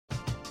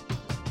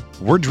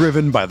We're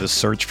driven by the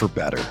search for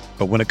better.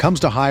 But when it comes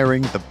to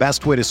hiring, the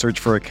best way to search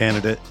for a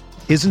candidate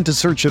isn't to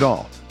search at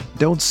all.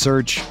 Don't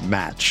search,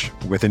 match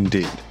with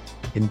Indeed.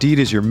 Indeed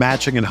is your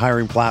matching and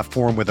hiring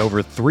platform with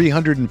over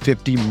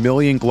 350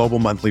 million global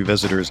monthly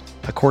visitors,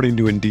 according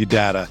to Indeed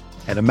data,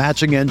 and a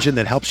matching engine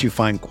that helps you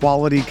find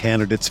quality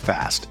candidates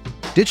fast.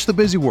 Ditch the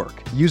busy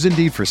work. Use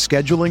Indeed for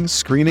scheduling,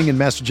 screening, and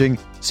messaging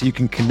so you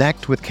can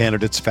connect with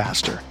candidates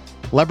faster.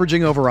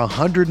 Leveraging over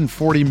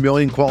 140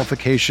 million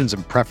qualifications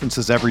and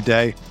preferences every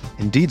day,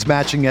 Indeed's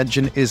matching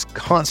engine is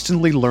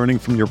constantly learning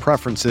from your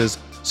preferences,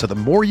 so the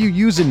more you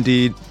use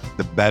Indeed,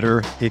 the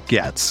better it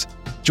gets.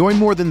 Join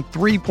more than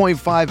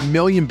 3.5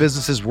 million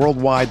businesses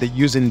worldwide that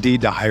use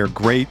Indeed to hire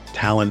great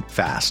talent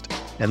fast.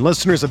 And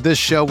listeners of this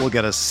show will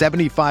get a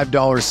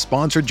 $75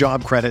 sponsored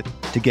job credit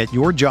to get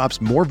your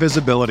jobs more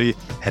visibility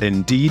at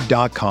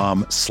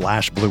Indeed.com/Blue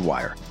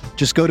Wire.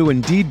 Just go to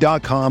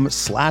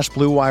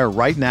Indeed.com/Blue Wire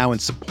right now and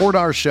support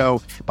our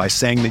show by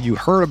saying that you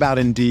heard about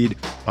Indeed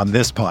on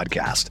this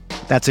podcast.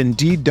 That's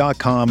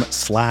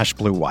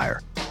Indeed.com/Blue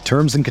Wire.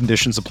 Terms and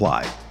conditions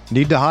apply.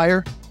 Need to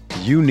hire?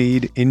 You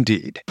need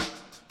Indeed.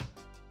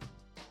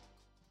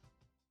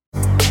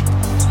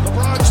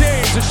 LeBron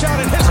James, a shot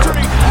at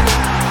history.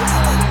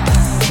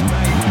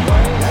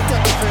 That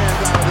got the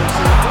fans out of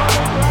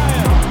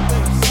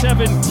this.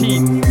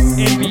 17th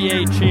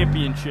NBA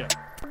championship.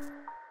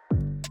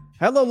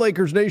 Hello,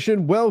 Lakers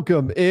Nation.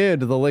 Welcome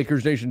into the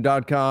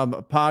LakersNation.com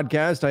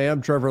podcast. I am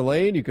Trevor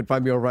Lane. You can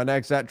find me over on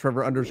X at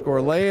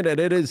Trevor_Lane,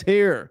 and it is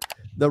here.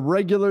 The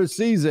regular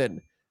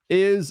season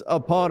is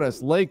upon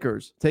us.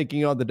 Lakers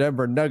taking on the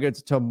Denver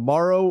Nuggets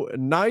tomorrow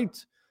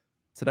night.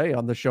 Today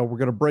on the show, we're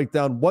going to break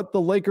down what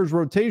the Lakers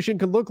rotation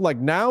can look like.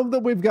 Now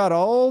that we've got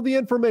all the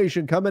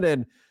information coming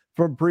in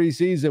from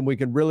preseason, we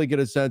can really get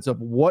a sense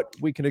of what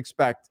we can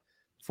expect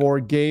for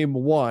game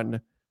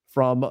one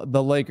from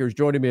the Lakers.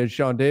 Joining me is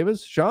Sean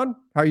Davis. Sean,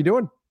 how are you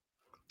doing?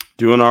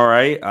 Doing all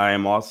right. I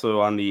am also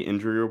on the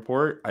injury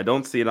report. I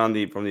don't see it on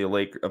from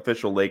the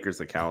official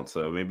Lakers account,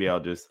 so maybe I'll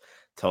just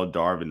tell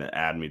Darvin to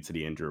add me to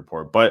the injury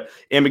report. But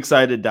I'm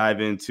excited to dive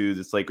into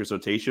this Lakers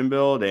rotation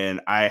build, and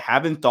I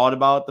haven't thought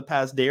about it the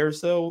past day or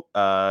so,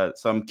 so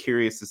I'm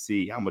curious to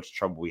see how much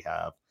trouble we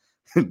have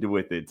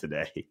with it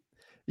today.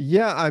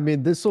 Yeah, I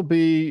mean, this will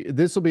be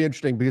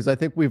interesting because I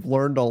think we've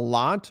learned a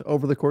lot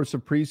over the course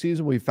of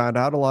preseason. We found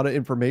out a lot of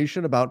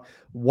information about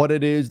what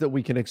it is that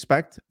we can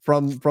expect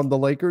from the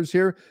Lakers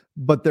here,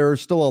 but there are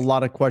still a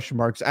lot of question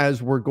marks,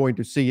 as we're going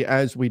to see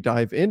as we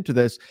dive into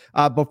this.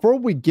 Before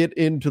we get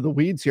into the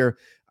weeds here,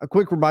 a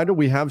quick reminder,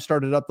 we have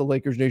started up the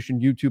Lakers Nation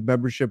YouTube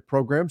membership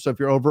program. So if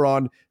you're over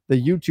on the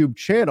YouTube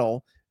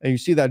channel and you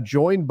see that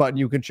join button,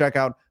 you can check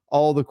out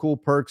all the cool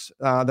perks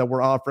that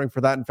we're offering for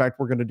that. In fact,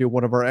 we're going to do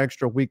one of our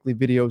extra weekly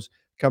videos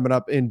coming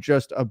up in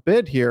just a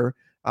bit here,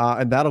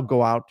 and that'll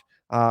go out.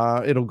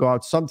 It'll go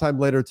out sometime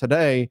later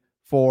today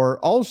for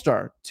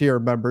All-Star tier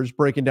members,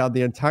 breaking down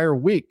the entire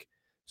week.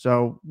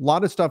 So a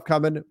lot of stuff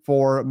coming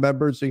for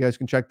members, so you guys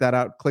can check that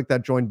out. Click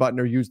that join button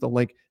or use the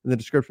link in the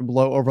description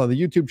below over on the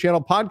YouTube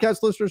channel.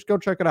 Podcast listeners, go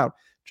check it out.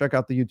 Check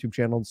out the YouTube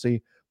channel and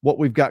see what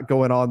we've got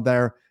going on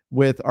there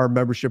with our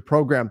membership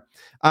program.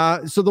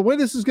 So the way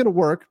this is going to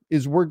work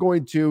is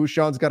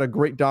Sean's got a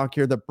great doc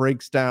here that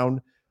breaks down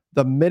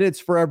the minutes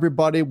for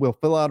everybody. We'll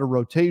fill out a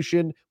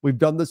rotation. We've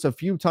done this a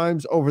few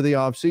times over the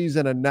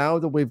offseason, and now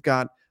that we've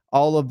got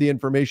all of the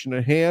information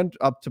at hand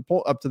up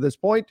to this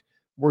point,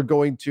 we're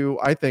going to,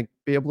 I think,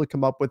 be able to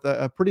come up with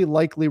a pretty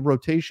likely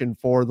rotation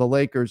for the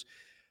Lakers.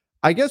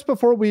 I guess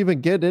before we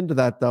even get into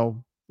that,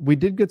 though, we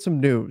did get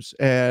some news,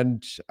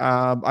 and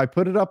I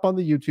put it up on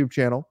the YouTube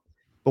channel,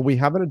 but we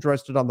haven't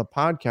addressed it on the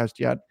podcast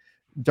yet.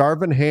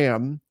 Darvin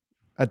Ham,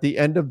 at the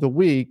end of the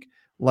week,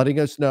 letting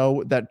us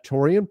know that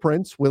Taurean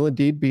Prince will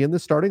indeed be in the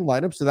starting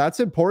lineup. So that's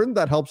important.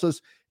 That helps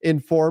us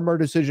inform our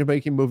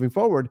decision-making moving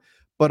forward,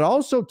 but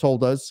also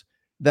told us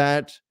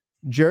that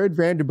Jared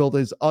Vanderbilt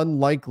is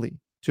unlikely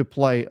to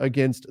play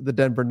against the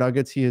Denver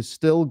Nuggets. He is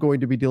still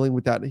going to be dealing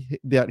with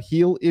that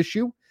heel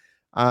issue.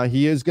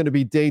 He is going to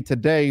be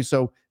day-to-day,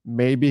 so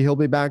maybe he'll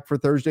be back for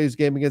Thursday's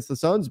game against the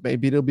Suns.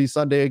 Maybe it'll be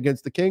Sunday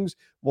against the Kings.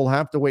 We'll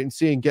have to wait and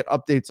see and get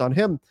updates on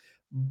him.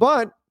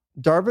 But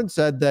Darvin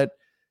said that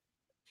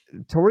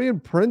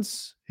Taurean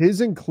Prince,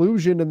 his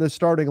inclusion in the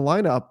starting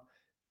lineup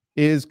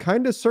is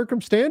kind of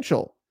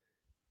circumstantial,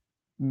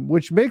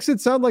 which makes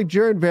it sound like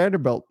Jared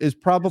Vanderbilt is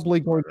probably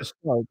going to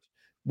start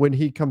when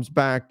he comes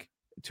back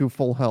to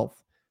full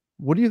health.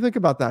 What do you think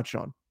about that,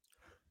 Sean?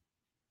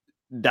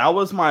 That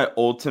was my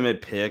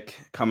ultimate pick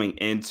coming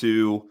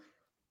into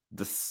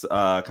the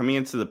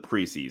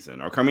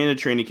preseason, or coming into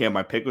training camp.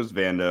 My pick was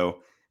Vando,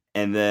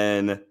 and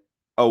then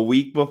a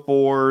week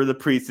before the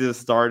preseason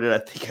started, I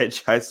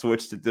think I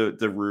switched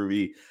to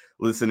Ruby,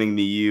 listening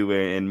to you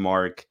and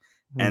Mark,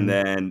 and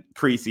then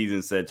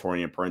preseason said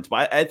Taurean Prince.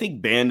 But I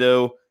think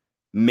Vando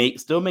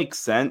still makes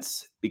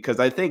sense, because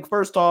I think,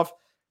 first off,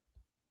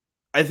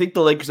 I think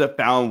the Lakers have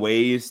found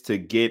ways to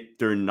get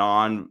their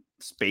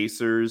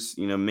spacers,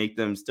 make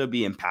them still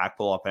be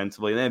impactful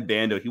offensively. And then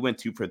Bando, he went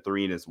 2 for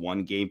 3 in his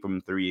one game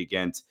from 3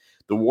 against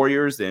the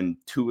Warriors, and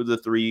 2 of the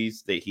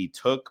threes that he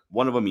took,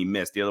 one of them he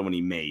missed, the other one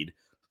he made.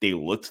 They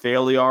looked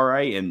fairly all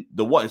right. And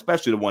the one,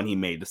 especially the one he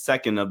made, the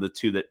second of the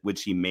 2 that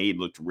which he made,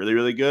 looked really,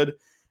 really good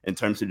in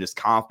terms of just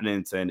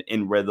confidence and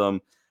in rhythm.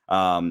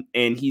 And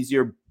he's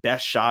your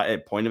best shot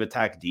at point of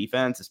attack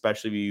defense,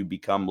 especially if you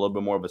become a little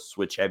bit more of a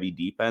switch heavy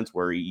defense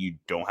where you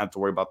don't have to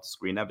worry about the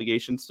screen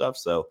navigation stuff.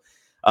 So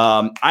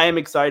I am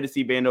excited to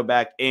see Bando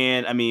back.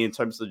 And I mean, in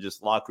terms of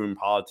just locker room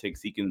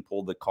politics, he can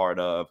pull the card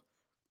of,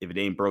 if it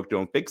ain't broke,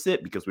 don't fix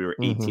it, because we were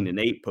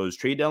 18-8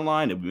 post trade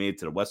deadline and we made it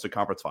to the Western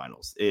Conference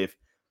Finals. If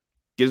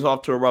gets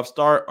off to a rough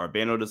start or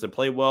Bando doesn't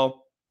play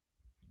well,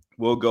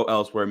 we'll go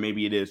elsewhere.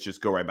 Maybe it is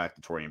just go right back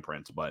to Taurean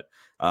Prince. But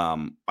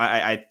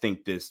I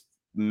think this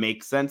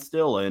makes sense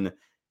still. And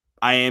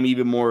I am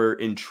even more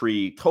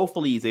intrigued.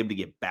 Hopefully he's able to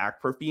get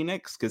back for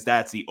Phoenix, because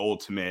that's the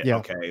ultimate. Yeah.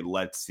 Okay,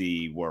 let's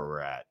see where we're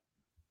at.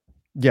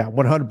 Yeah,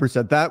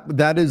 100%.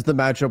 That is the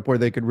matchup where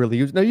they could really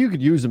use. Now, you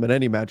could use him in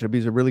any matchup.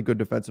 He's a really good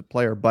defensive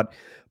player, but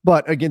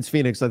against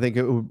Phoenix, I think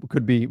it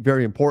could be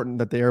very important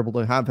that they are able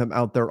to have him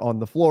out there on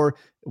the floor,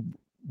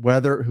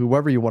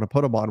 whoever you want to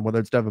put him on, whether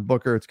it's Devin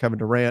Booker, it's Kevin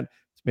Durant,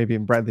 it's maybe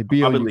in Bradley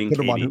Beal. Probably you put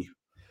him on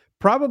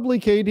probably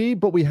KD,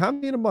 but we have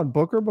seen him on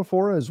Booker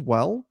before as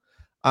well.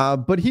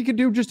 But he could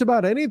do just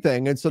about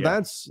anything, and so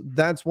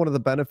that's one of the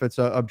benefits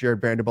of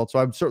Jared Vanderbilt. So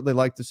I'd certainly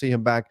like to see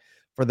him back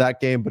for that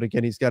game. But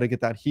again, he's got to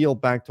get that heel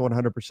back to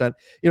 100%.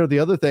 The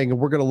other thing, and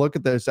we're going to look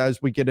at this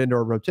as we get into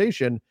our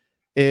rotation,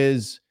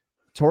 is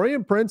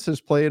Taurean Prince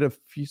has played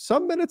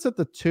some minutes at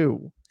the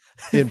 2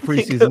 in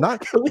preseason.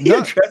 Can we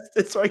address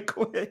this right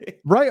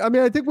quick? Right. I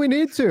mean, I think we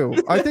need to.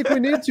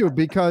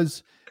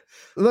 Because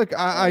look,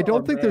 I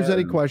don't think there's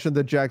any question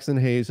that Jackson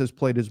Hayes has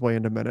played his way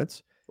into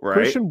minutes. Right.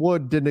 Christian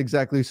Wood didn't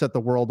exactly set the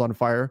world on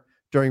fire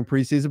during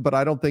preseason, but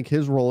I don't think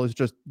his role is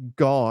just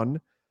gone.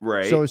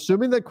 Right. So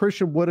assuming that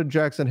Christian Wood and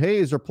Jackson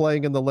Hayes are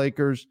playing in the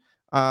Lakers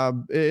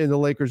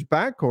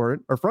backcourt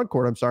or front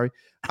court, I'm sorry.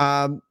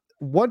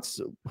 What's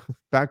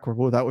backcourt?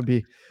 Well, that would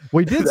be.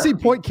 We did see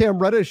point Cam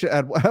Reddish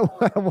at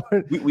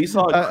we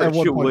saw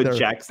Christian Wood there.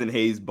 Jackson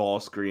Hayes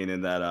ball screen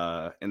in that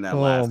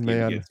last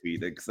game against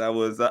Phoenix. That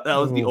was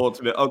the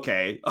ultimate.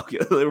 Okay,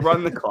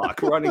 run the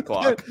clock, running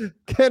clock.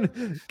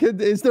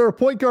 Is there a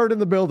point guard in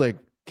the building?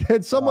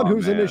 Can someone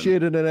who's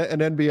initiated an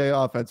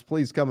NBA offense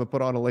please come and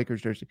put on a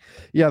Lakers jersey?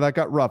 Yeah, that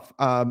got rough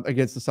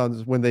against the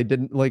Suns when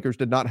Lakers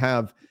did not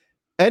have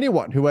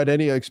anyone who had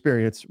any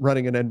experience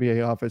running an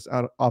NBA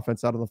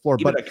offense out of the floor.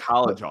 Even a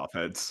college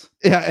offense.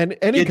 Yeah, and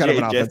any kind of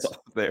an offense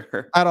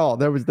there at all.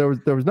 There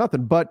was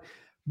nothing. But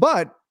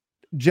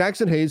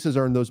Jackson Hayes has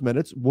earned those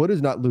minutes. Wood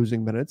is not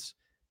losing minutes.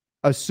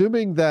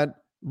 Assuming that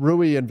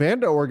Rui and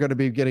Vando are going to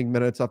be getting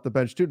minutes off the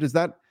bench too, does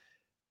that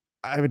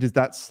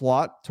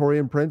slot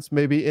Taurean Prince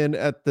maybe in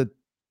at the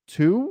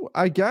 2,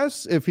 I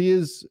guess? If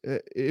he's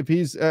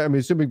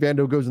assuming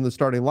Vando goes in the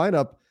starting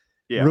lineup,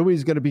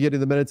 Rui's going to be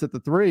getting the minutes at the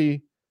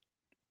 3.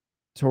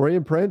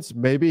 Taurean Prince,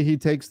 maybe he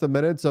takes the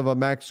minutes of a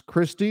Max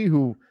Christie,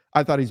 who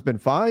I thought he's been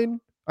fine.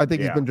 I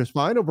think he's been just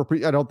fine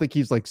I don't think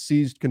he's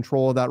seized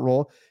control of that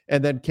role.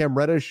 And then Cam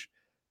Reddish,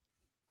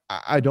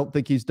 I don't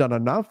think he's done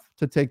enough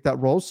to take that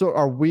role. So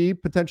are we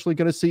potentially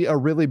going to see a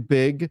really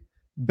big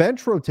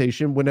bench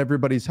rotation when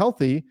everybody's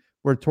healthy,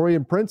 where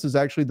Taurean Prince is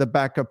actually the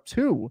backup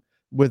 2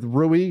 with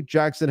Rui,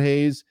 Jackson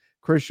Hayes,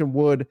 Christian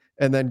Wood,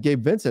 and then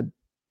Gabe Vincent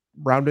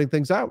rounding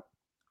things out?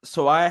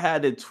 So I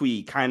had a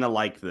tweet kind of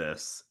like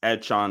this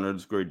at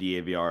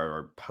Sean_DAVR,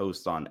 or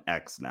post on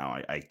X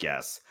now, I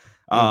guess.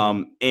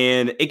 And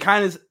it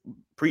kind of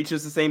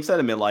preaches the same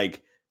sentiment.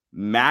 Like,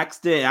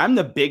 I'm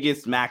the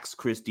biggest Max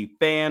Christie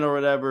fan or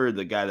whatever,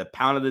 the guy that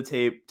pounded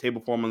the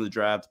table for him on the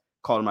draft,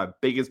 called him my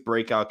biggest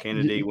breakout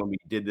candidate when we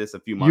did this a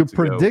few months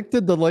ago. You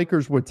predicted the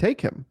Lakers would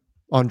take him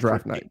on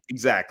draft night.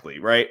 Exactly,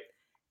 right?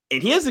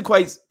 And he hasn't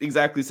quite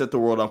exactly set the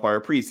world on fire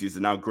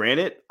preseason. Now,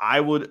 granted,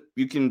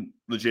 you can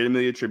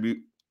legitimately attribute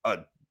a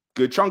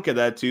good chunk of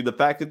that to the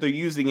fact that they're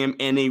using him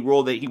in a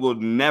role that he will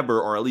never,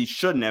 or at least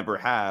should never,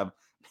 have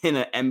in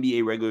an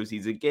NBA regular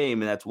season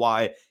game. And that's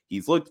why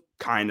he's looked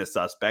kind of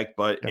suspect,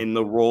 but in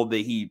the role that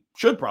he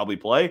should probably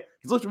play,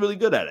 he's looked really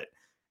good at it.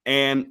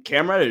 And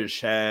Cam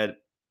Reddish had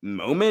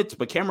moments,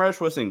 but Cam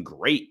Reddish wasn't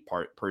great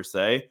per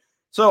se.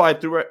 So I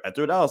threw it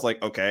out. I was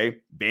like, okay,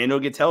 Bando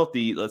gets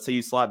healthy. Let's say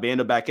you slot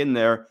Bando back in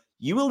there.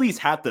 You at least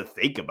have to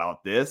think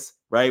about this,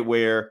 right?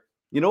 Where,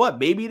 you know what,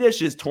 maybe this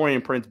just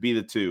Taurean Prince be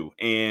the 2.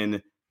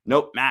 And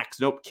nope, Max,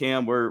 nope,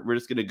 Cam. We're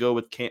just gonna go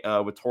with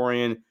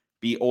Taurean,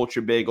 be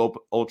ultra big,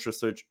 ultra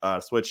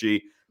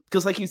switchy.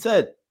 Because like you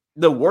said,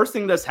 the worst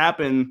thing that's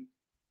happened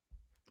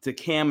to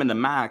Cam and to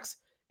Max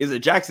is that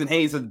Jackson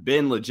Hayes has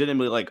been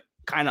legitimately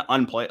kind of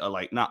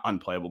not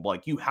unplayable,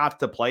 but you have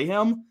to play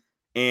him.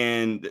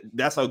 And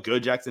that's how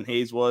good Jackson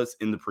Hayes was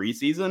in the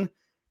preseason.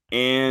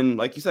 And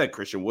like you said,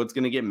 Christian Wood's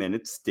going to get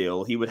minutes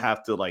still. He would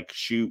have to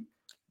shoot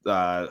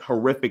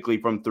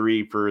horrifically from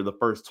 3 for the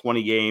first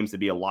 20 games to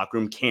be a locker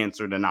room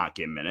cancer to not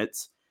get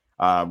minutes.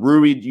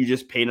 Rui, you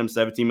just paid him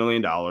 $17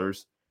 million.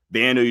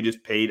 Vando, you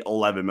just paid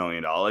 $11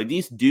 million. Like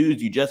these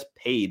dudes you just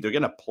paid, they're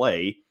going to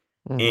play.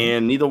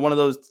 And neither one of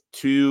those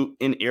two,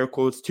 in air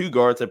quotes, two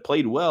guards have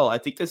played well. I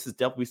think this is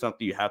definitely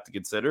something you have to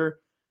consider.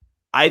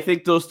 I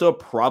think they'll still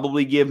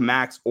probably give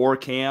Max or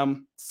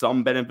Cam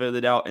some benefit of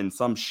the doubt and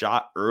some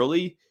shot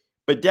early,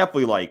 but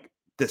definitely like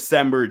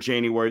December,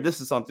 January,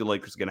 this is something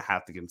Lakers are going to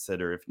have to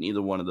consider if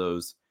neither one of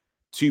those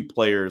two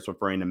players,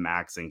 referring to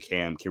Max and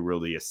Cam, can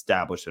really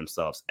establish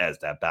themselves as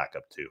that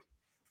backup too.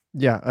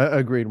 Yeah,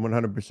 agreed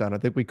 100%. I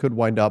think we could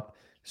wind up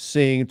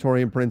seeing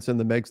Taurean Prince in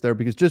the mix there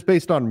because just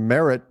based on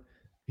merit,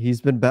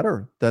 he's been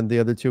better than the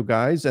other two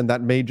guys, and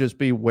that may just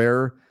be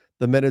where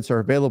the minutes are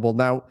available.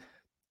 Now,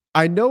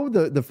 I know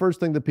the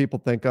first thing that people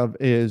think of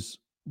is,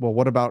 well,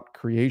 what about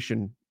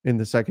creation in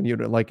the second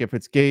unit? Like if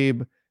it's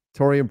Gabe,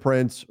 Taurean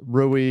Prince,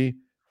 Rui,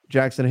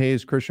 Jackson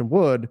Hayes, Christian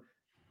Wood,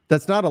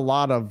 that's not a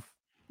lot of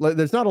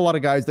there's not a lot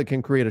of guys that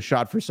can create a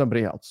shot for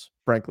somebody else,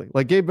 frankly.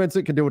 Like Gabe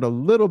Vincent can do it a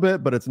little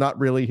bit, but it's not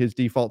really his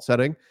default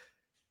setting.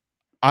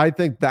 I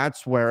think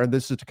that's where, and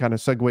this is to kind of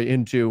segue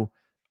into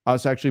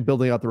us actually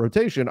building out the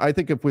rotation. I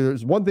think if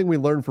there's one thing we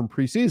learned from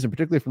preseason,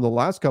 particularly from the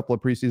last couple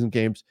of preseason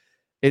games,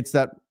 it's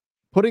that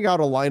putting out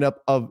a lineup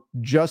of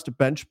just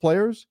bench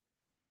players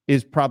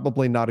is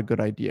probably not a good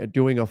idea.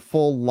 Doing a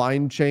full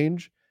line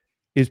change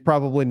is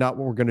probably not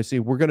what we're going to see.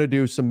 We're going to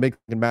do some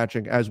mixing and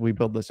matching as we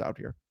build this out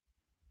here.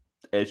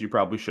 As you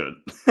probably should.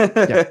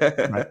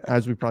 Yeah, right,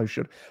 as we probably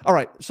should. All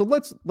right, so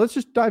let's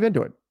just dive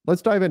into it.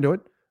 Let's bring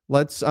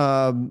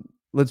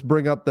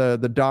up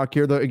the doc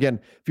here. Again,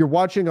 if you're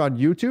watching on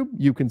YouTube,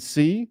 you can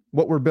see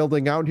what we're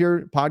building out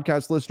here.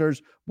 Podcast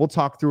listeners, we'll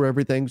talk through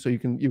everything so you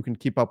can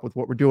keep up with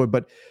what we're doing.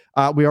 But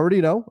we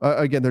already know,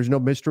 again, there's no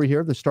mystery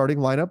here. The starting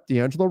lineup: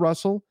 D'Angelo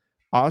Russell,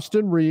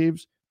 Austin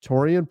Reeves,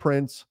 Taurean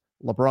Prince,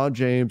 LeBron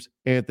James,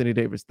 Anthony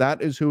Davis.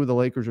 That is who the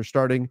Lakers are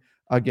starting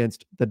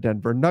against the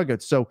Denver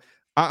Nuggets. So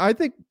I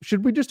think,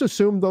 should we just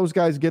assume those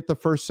guys get the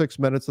first 6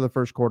 minutes of the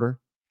first quarter?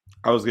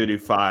 I was going to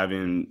do 5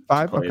 and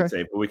five. Play okay, it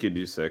safe, but we could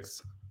do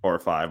 6 or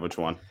 5. Which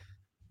one?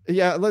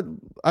 Yeah,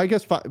 I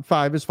guess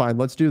five is fine.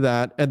 Let's do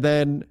that. And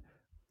then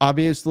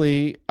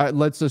obviously,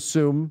 let's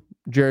assume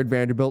Jared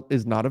Vanderbilt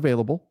is not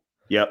available.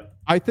 Yep.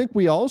 I think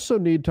we also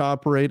need to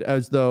operate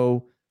as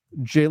though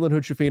Jalen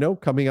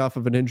Hood-Schifino, coming off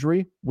of an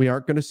injury, we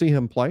aren't going to see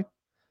him play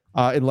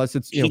unless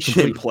it's he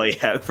shouldn't play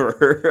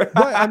ever.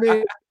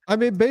 Right, I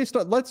mean, based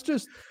on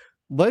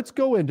let's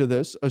go into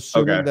this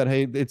assuming that,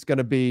 hey, it's going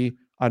to be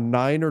a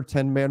 9 or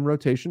 10 man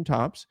rotation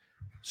tops.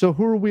 So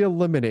who are we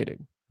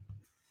eliminating?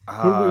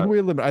 Who we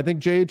eliminate? I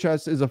think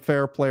JHS is a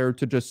fair player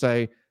to just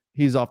say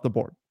he's off the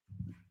board.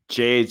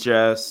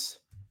 JHS,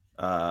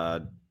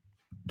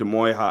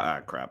 Demoy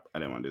Hodge. Crap, I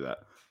didn't want to do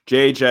that.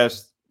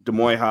 JHS,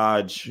 Demoy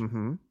Hodge.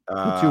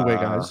 Two-way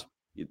guys.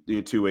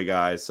 Two-way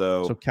guys.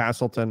 So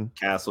Castleton.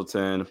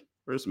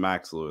 Where's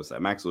Max Lewis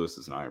at? Max Lewis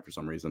is not here for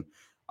some reason.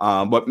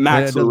 But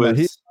Max Lewis,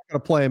 he's not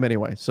going to play him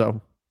anyway.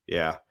 So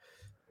yeah.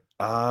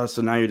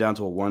 So now you're down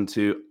to a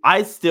 1-2.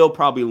 I still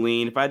probably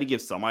lean. If I had to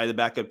give somebody the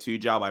backup 2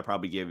 job, I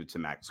probably give it to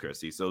Max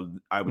Christie. So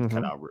I would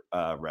cut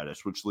out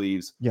Reddish, which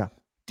leaves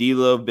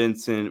D'Lo,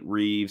 Vincent,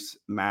 Reeves,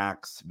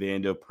 Max,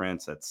 Vando,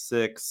 Prince at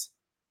 6.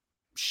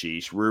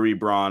 Sheesh. Rui,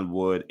 Braun,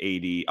 Wood,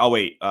 AD. Oh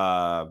wait,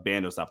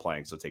 Vando's not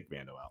playing, so take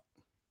Vando out.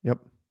 Yep.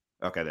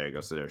 Okay, there you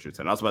go. So there's your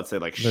 10. I was about to say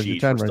like there's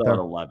sheesh. We're still at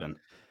 11.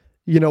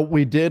 You know,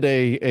 we did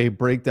a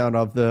breakdown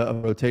of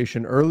the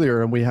rotation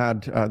earlier, and we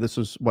had this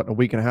was a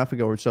week and a half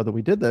ago or so that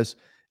we did this,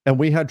 and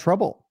we had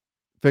trouble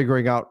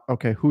figuring out,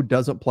 okay, who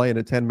doesn't play in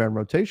a 10-man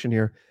rotation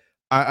here.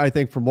 I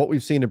think from what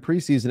we've seen in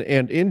preseason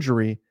and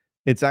injury,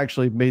 it's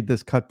actually made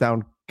this cut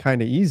down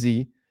kind of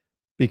easy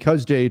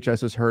because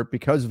JHS is hurt,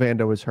 because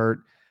Vando is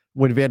hurt.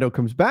 When Vando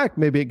comes back,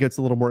 maybe it gets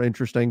a little more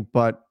interesting,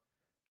 but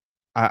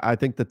I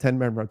think the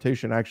 10-man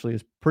rotation actually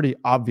is pretty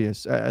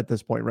obvious at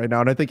this point right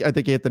now. And I think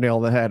you hit the nail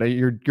on the head.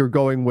 You're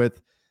going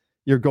with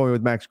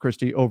Max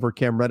Christie over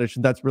Cam Reddish,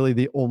 and that's really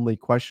the only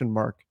question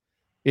mark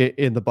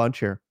in the bunch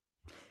here.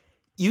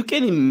 You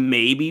can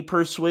maybe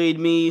persuade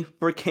me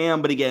for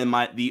Cam, but again,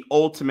 the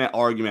ultimate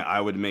argument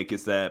I would make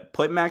is that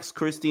put Max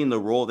Christie in the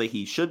role that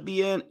he should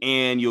be in,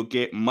 and you'll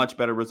get much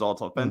better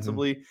results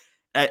offensively.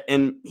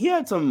 And he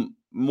had some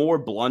more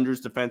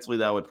blunders defensively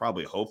that I would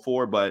probably hope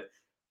for, but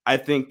I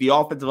think the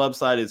offensive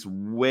upside is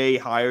way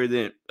higher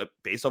than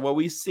based on what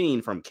we've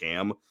seen from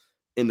Cam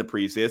in the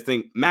preseason. I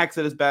think Max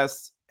at his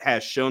best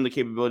has shown the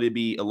capability to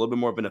be a little bit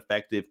more of an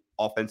effective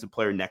offensive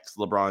player next to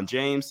LeBron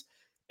James.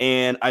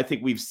 And I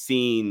think we've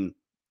seen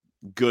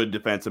good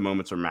defensive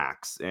moments from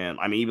Max. And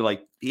I mean, even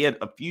like he had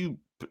a few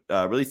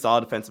really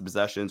solid defensive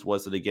possessions.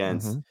 Was it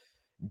against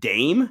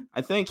Dame?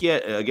 I think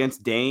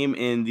against Dame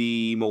in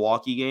the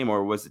Milwaukee game,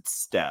 or was it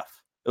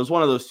Steph? It was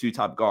one of those 2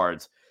 top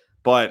guards.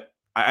 But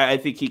I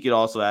think he could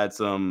also add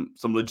some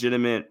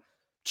legitimate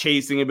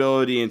chasing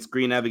ability and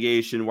screen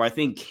navigation, where I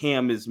think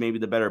Cam is maybe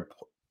the better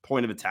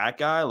point of attack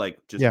guy, like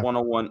just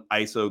one-on-one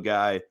ISO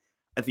guy.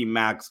 I think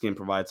Max can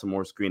provide some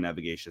more screen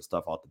navigation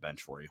stuff off the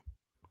bench for you.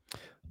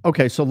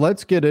 Okay, so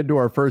let's get into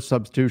our first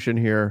substitution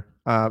here.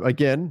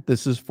 Again,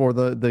 this is for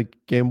the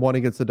game 1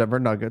 against the Denver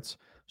Nuggets.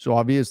 So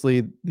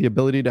obviously the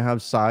ability to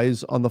have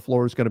size on the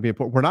floor is going to be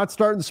important. We're not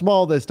starting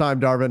small this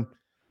time, Darvin.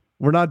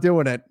 We're not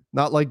doing it.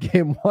 Not like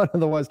game 1 of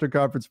the Western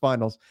Conference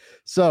Finals.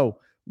 So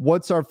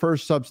what's our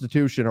first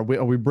substitution? Are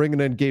we bringing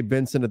in Gabe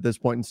Vincent at this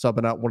point and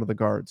subbing out one of the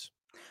guards?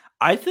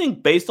 I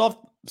think based off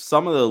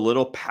some of the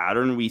little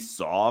pattern we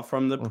saw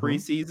from the Mm-hmm.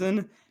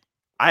 preseason,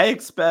 I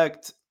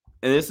expect,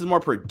 and this is more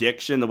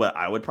prediction than what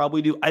I would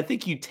probably do. I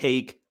think you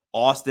take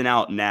Austin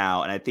out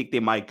now, and I think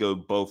they might go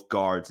both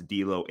guards,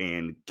 D'Lo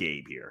and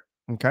Gabe here.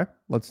 Okay,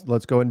 let's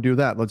go ahead and do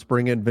that. Let's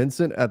bring in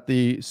Vincent at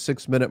the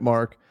 6-minute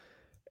mark,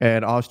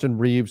 and Austin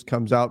Reeves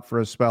comes out for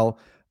a spell.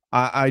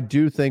 I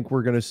do think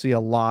we're going to see a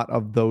lot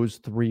of those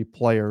three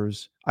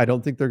players. I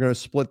don't think they're going to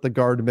split the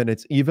guard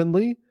minutes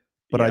evenly,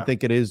 but I Yeah.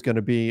 think it is going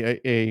to be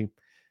a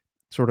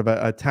sort of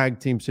a tag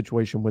team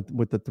situation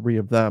with the three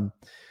of them.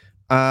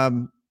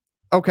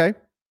 Okay,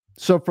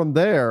 so from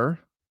there,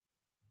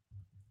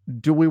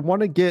 do we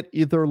want to get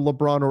either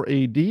LeBron or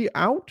AD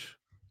out,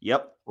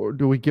 Yep. or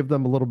do we give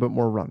them a little bit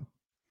more run?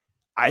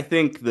 I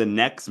think the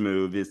next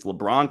move is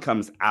LeBron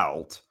comes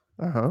out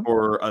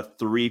for a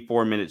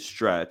 3-4 minute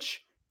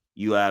stretch.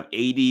 You have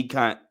AD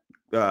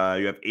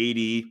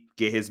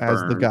get his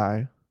As burn the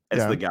guy.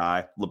 as the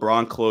guy.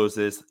 LeBron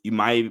closes. You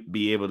might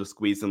be able to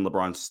squeeze in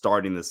LeBron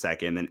starting the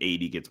second, and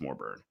AD gets more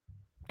burn.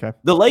 Okay.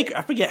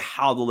 I forget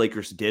how the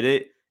Lakers did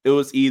it. It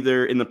was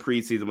either in the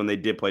preseason when they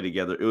did play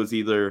together. It was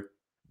either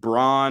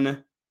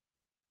Bron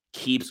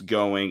keeps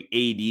going,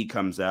 AD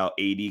comes out,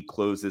 AD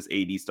closes,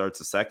 AD starts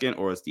the second,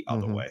 or it's the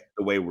other way.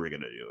 The way we're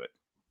gonna do it.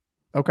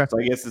 Okay. So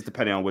I guess it's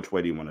depending on which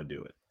way do you want to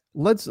do it.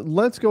 Let's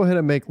go ahead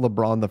and make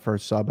LeBron the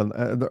first sub,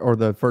 and or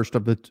the first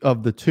of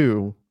the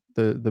two,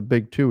 the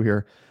big two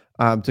here,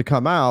 to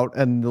come out,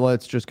 and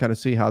let's just kind of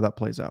see how that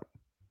plays out.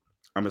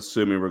 I'm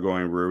assuming we're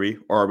going Rui,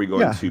 or are we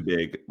going Yeah. too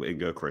big and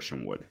go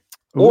Christian Wood?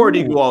 Or do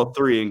you Ooh. go all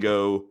three and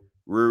go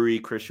Rui,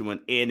 Christian Wood,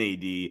 and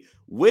AD,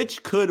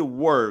 which could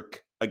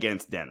work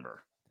against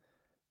Denver?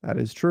 That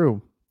is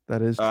true.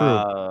 That is true.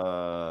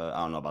 I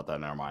don't know about that.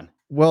 Never mind.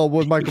 Well,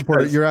 with Michael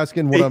Porter, you're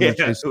asking what I'm going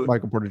to chase Yeah.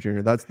 Michael Porter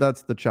Jr. That's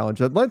the challenge.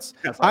 That's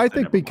I what I said,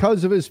 think never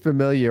because of his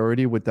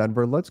familiarity with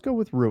Denver, let's go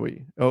with Rui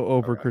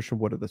over Okay. Christian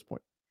Wood at this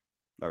point.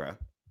 Okay.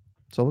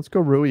 So let's go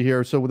Rui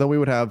here. So then we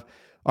would have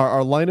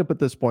our lineup at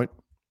this point.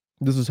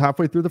 This is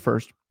halfway through the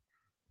first.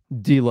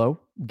 D'Lo,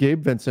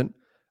 Gabe Vincent,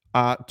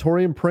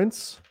 Taurean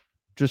Prince,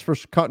 just for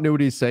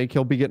continuity's sake,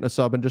 he'll be getting a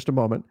sub in just a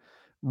moment.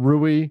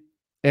 Rui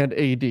and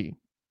AD.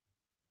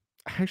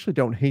 I actually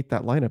don't hate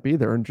that lineup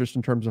either, and just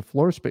in terms of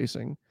floor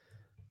spacing.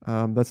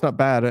 That's not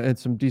bad, and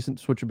some decent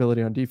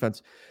switchability on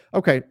defense.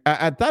 Okay,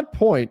 at that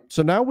point,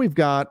 so now we've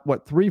got,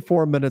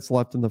 3-4 minutes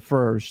left in the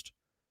first.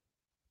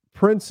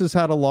 Prince has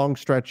had a long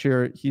stretch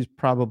here. He's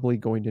probably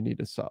going to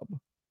need a sub.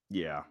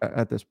 Yeah.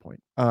 At this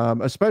point,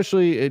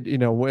 especially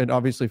when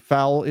obviously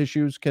foul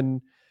issues can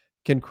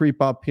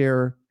creep up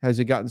here. Has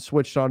he gotten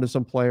switched on to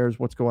some players?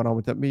 What's going on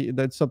with them?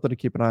 That's something to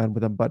keep an eye on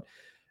with him. But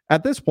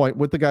at this point,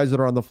 with the guys that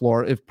are on the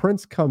floor, if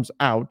Prince comes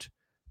out,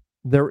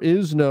 there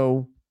is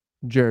no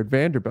Jared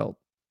Vanderbilt.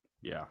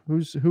 Yeah.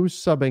 Who's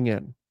subbing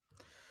in?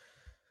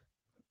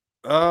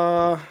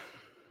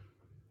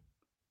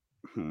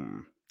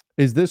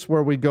 Is this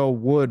where we go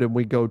Wood and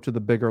we go to the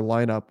bigger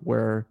lineup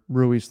where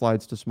Rui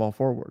slides to small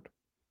forward?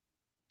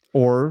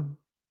 Or,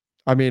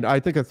 I mean, I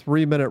think a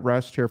 3-minute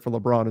rest here for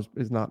LeBron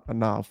is not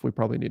enough. We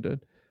probably need to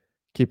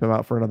keep him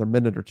out for another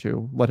minute or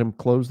two. Let him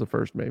close the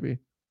first, maybe.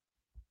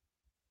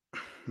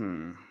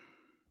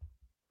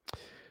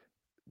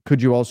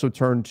 Could you also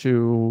turn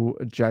to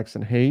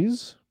Jackson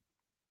Hayes?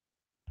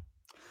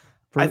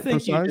 I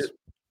think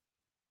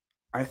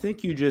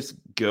you just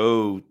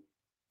go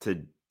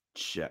to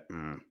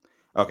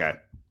okay.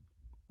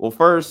 Well,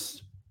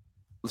 first,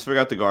 let's figure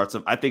out the guard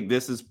stuff. I think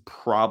this is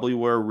probably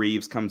where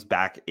Reeves comes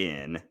back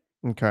in.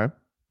 Okay.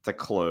 To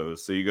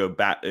close. So you go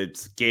back,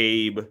 it's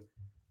Gabe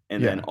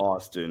and then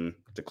Austin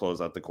to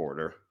close out the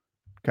quarter.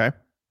 Okay.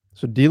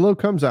 So D'Lo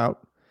comes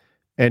out,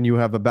 and you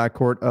have a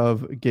backcourt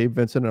of Gabe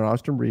Vincent and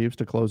Austin Reeves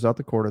to close out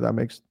the quarter. That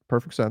makes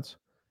perfect sense.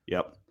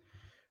 Yep.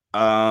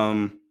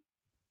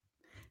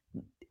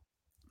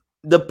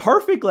 The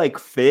perfect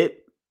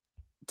fit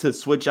to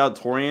switch out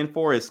Taurean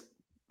for is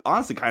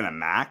honestly kind of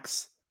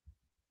Max.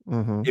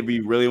 If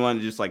we really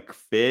want to just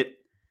fit,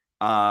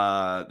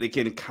 they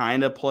can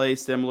kind of play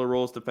similar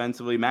roles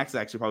defensively. Max is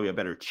actually probably a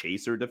better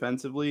chaser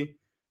defensively.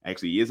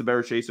 Actually, he is a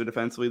better chaser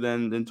defensively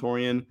than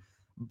Taurean.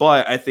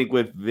 But I think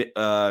with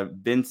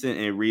Vincent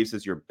and Reeves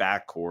as your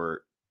backcourt,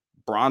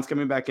 Bron's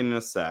coming back in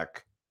a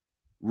sec.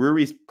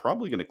 Rui's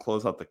probably going to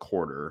close out the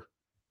quarter.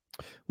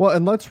 Well,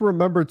 and let's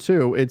remember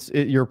too,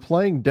 you're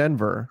playing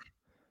Denver,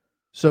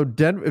 so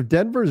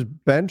Denver's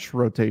bench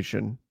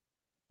rotation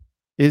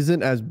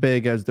isn't as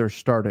big as their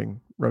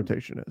starting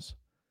rotation is.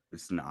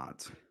 It's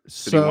not.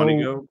 So do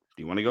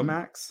you want to go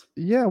Max?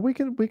 Yeah, we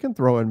can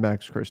throw in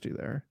Max Christie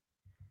there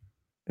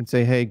and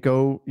say, hey,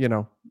 go.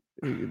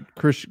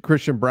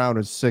 Christian Brown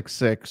is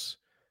 6'6".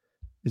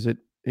 Is it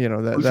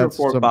that's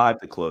 4-5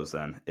 to close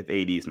then if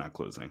AD is not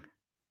closing?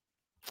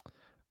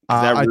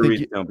 That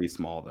Rui's going to be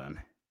small then.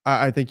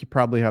 I think you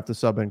probably have to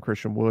sub in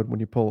Christian Wood when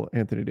you pull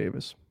Anthony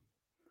Davis.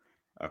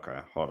 Okay,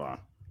 hold on.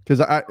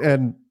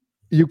 And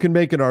you can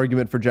make an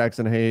argument for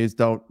Jackson Hayes.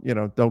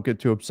 Don't get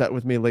too upset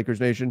with me,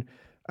 Lakers Nation,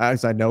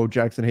 as I know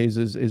Jackson Hayes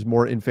is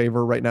more in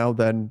favor right now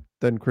than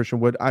Christian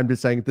Wood. I'm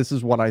just saying this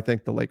is what I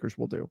think the Lakers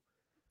will do.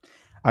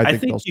 I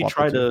think they'll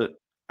swap the two.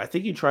 I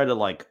think you try to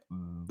like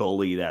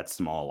bully that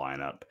small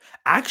lineup.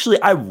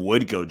 Actually, I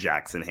would go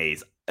Jackson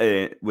Hayes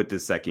with the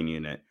second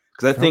unit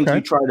because I think you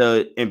try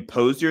to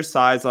impose your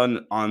size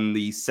on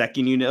the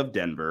second unit of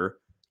Denver.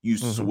 You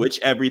switch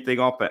everything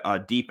off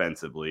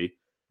defensively,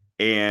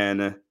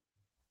 and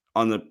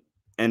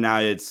now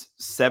it's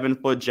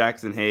 7-foot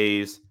Jackson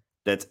Hayes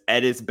that's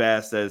at his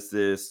best as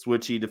this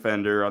switchy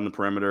defender on the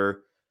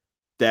perimeter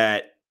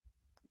that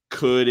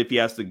could, if he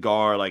has to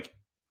guard like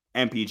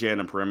MPJ on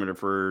the perimeter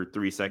for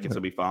 3 seconds,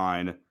 will be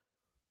fine.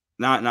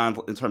 Not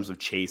in terms of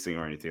chasing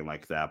or anything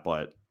like that,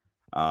 but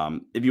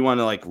if you want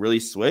to like really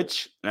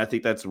switch, and I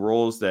think that's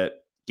roles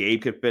that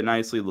Gabe could fit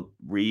nicely.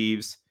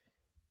 Reeves,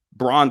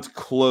 Braun's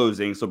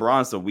closing, so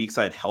Braun's the weak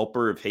side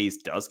helper. If Hayes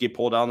does get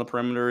pulled out on the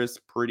perimeter, is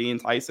pretty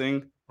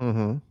enticing.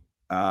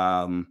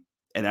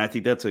 And I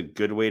think that's a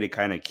good way to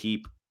kind of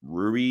keep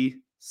Rui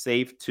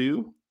safe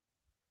too.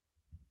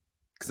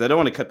 Because I don't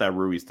want to cut that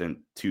Rui stint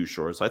too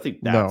short. So I think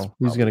that's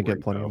he's going to get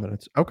plenty of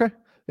minutes. Okay.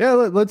 Yeah,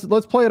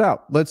 let's play it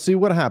out. Let's see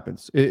what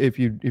happens. If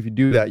you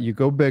do that, you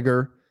go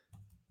bigger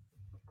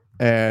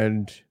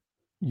and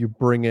you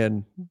bring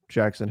in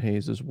Jackson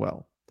Hayes as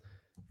well.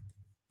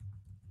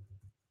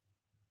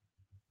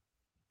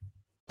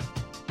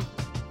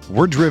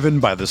 We're driven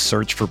by the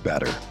search for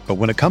better. But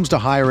when it comes to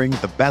hiring,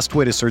 the best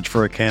way to search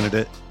for a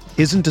candidate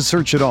isn't to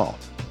search at all.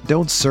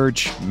 Don't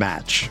search,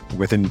 match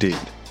with Indeed.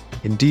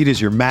 Indeed is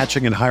your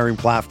matching and hiring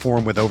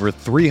platform with over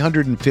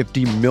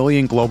 350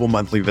 million global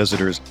monthly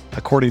visitors,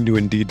 according to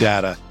Indeed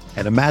data,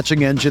 and a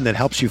matching engine that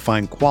helps you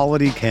find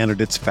quality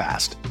candidates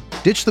fast.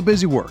 Ditch the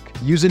busy work.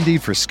 Use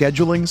Indeed for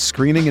scheduling,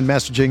 screening, and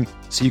messaging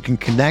so you can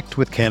connect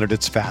with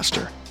candidates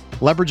faster.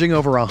 Leveraging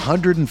over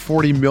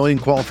 140 million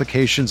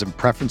qualifications and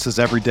preferences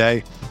every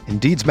day,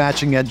 Indeed's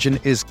matching engine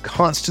is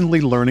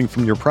constantly learning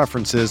from your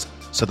preferences,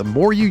 so the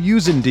more you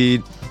use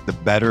Indeed, the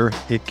better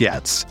it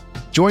gets.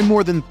 Join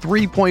more than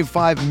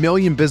 3.5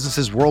 million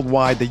businesses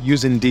worldwide that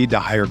use Indeed to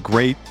hire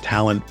great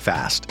talent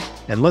fast.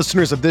 And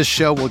listeners of this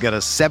show will get a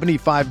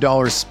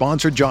 $75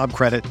 sponsored job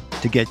credit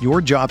to get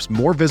your jobs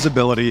more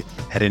visibility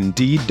at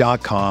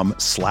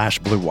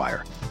Indeed.com/Blue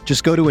Wire.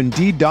 Just go to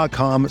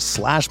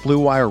Indeed.com/Blue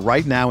Wire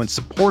right now and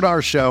support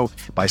our show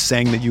by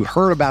saying that you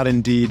heard about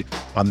Indeed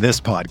on this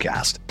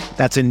podcast.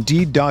 That's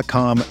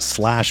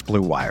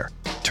Indeed.com/Blue Wire.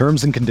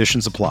 Terms and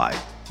conditions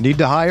apply. Need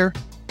to hire?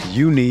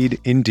 You need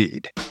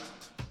Indeed.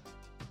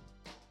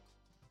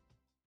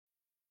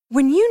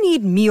 When you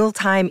need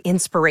mealtime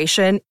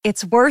inspiration,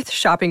 it's worth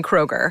shopping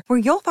Kroger, where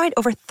you'll find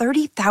over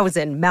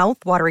 30,000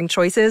 mouth-watering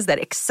choices that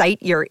excite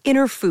your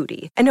inner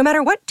foodie. And no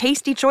matter what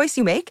tasty choice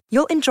you make,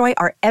 you'll enjoy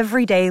our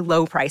everyday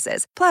low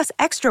prices, plus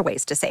extra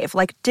ways to save,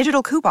 like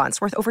digital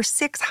coupons worth over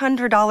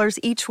 $600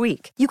 each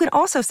week. You can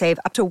also save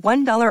up to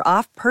 $1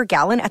 off per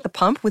gallon at the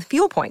pump with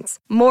fuel points.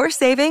 More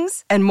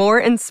savings and more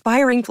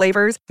inspiring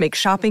flavors make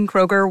shopping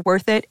Kroger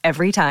worth it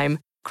every time.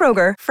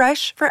 Kroger,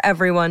 fresh for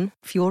everyone.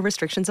 Fuel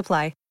restrictions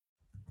apply.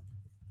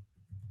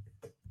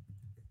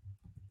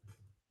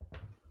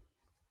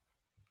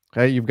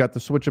 Okay, you've got the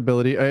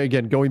switchability.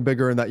 Again, going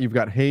bigger in that you've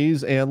got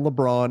Hayes and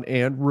LeBron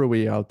and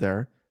Rui out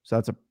there.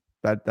 So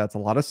that's a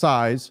lot of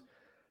size.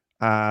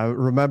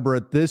 Remember,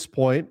 at this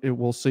point,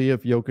 we'll see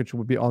if Jokic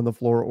would be on the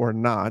floor or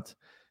not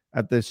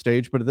at this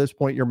stage. But at this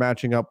point, you're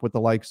matching up with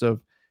the likes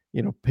of,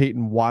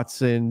 Peyton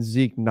Watson,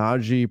 Zeke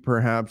Naji,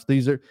 perhaps.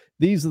 These are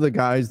the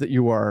guys that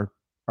you are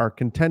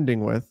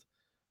contending with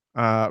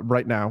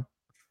right now.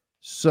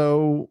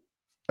 So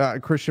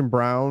Christian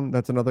Brown,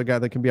 that's another guy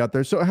that can be out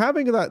there. So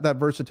having that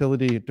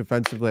versatility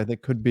defensively, I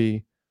think could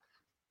be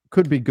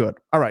good.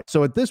 All right.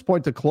 So at this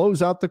point, to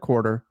close out the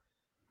quarter,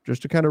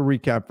 just to kind of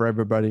recap for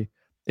everybody,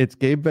 it's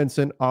Gabe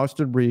Vincent,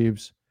 Austin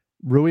Reeves,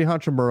 Rui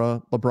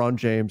Hachimura, LeBron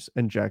James,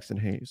 and Jackson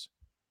Hayes.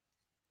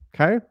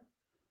 Okay.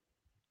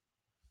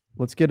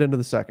 Let's get into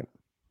the second.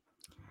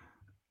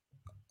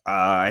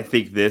 I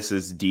think this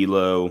is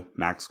D'Lo,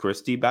 Max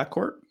Christie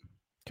backcourt.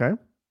 Okay.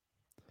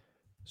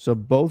 So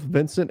both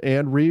Vincent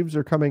and Reeves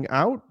are coming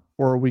out,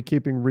 or are we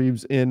keeping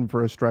Reeves in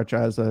for a stretch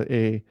as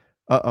dare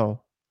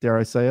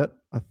I say it,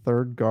 a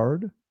third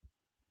guard?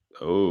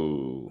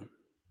 Oh,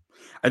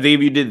 I think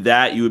if you did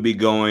that, you would be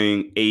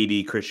going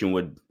AD Christian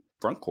Wood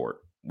front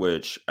court,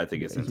 which I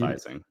think is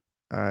enticing.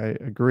 I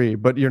agree,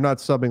 but you're not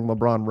subbing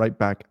LeBron right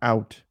back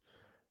out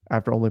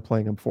after only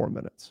playing him 4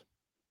 minutes.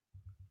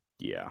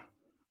 Yeah.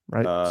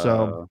 Right.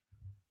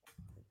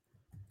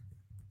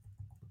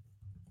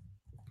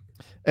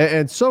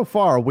 And so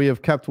far, we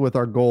have kept with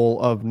our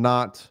goal of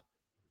not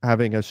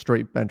having a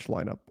straight bench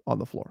lineup on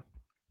the floor.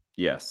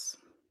 Yes.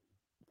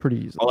 Pretty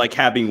easy. Or like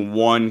having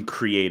one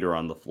creator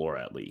on the floor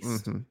at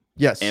least. Mm-hmm.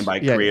 Yes. And by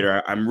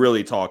creator, I'm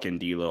really talking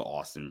D'Lo,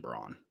 Austin,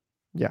 Braun.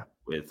 Yeah.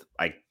 With,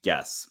 I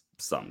guess,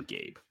 some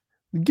Gabe.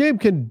 Gabe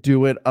can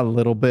do it a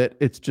little bit.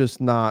 It's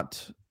just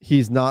not,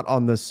 he's not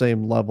on the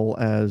same level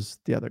as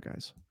the other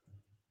guys.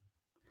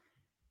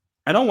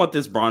 I don't want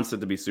this Bron set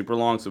to be super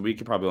long, so we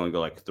could probably only go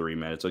like 3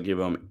 minutes. I'll give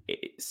him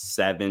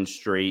 7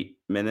 straight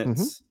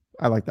minutes.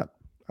 I like that.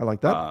 I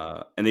like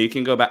that. And then you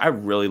can go back. I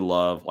really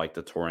love like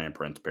the Torian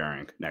Prince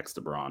pairing next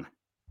to Bron.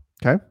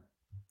 Okay.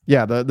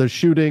 Yeah, the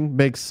shooting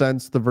makes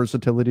sense. The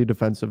versatility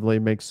defensively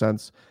makes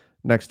sense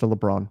next to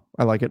LeBron.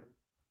 I like it.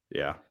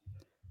 Yeah.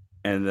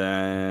 And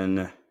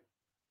then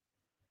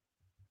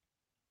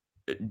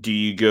do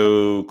you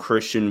go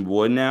Christian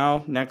Wood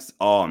now next?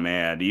 Oh,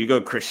 man. Do you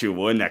go Christian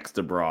Wood next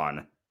to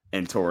Bron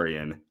and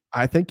Torian?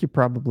 I think you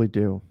probably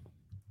do.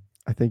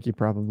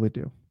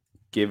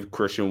 Give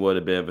Christian Wood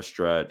a bit of a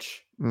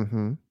stretch.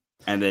 Mm-hmm.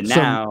 And then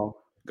now,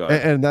 go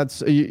ahead. And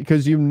that's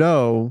because,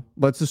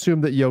 let's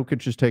assume that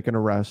Jokic is taking a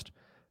rest.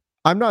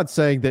 I'm not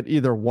saying that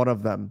either one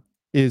of them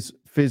is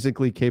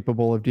physically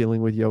capable of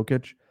dealing with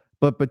Jokic,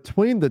 but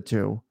between the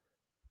two,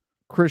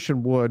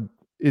 Christian Wood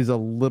is a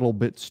little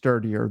bit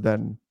sturdier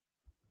than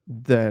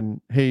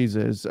Hayes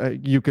is.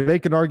 You could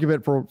make an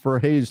argument for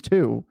Hayes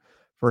too,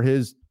 for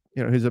his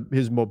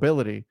his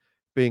mobility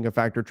being a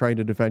factor trying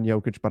to defend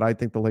Jokic, but I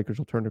think the Lakers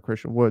will turn to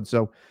Christian Wood.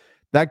 So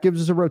that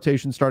gives us a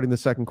rotation starting the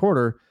second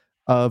quarter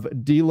of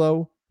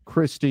D'Lo,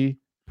 Christie,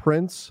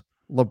 Prince,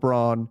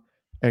 LeBron,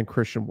 and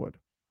Christian Wood.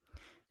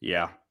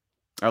 Yeah,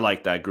 I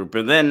like that group.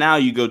 And then now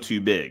you go 2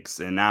 bigs,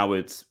 and now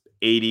it's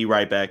 80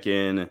 right back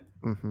in.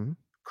 Mm-hmm.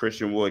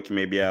 Christian Wood can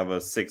maybe have a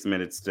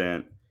 6-minute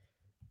stint.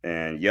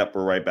 And yep,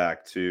 we're right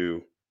back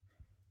to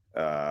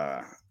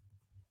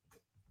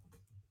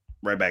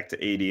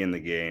 80 in the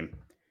game.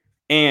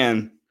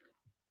 And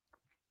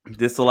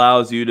this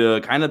allows you to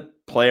kind of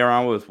play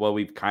around with what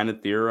we've kind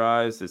of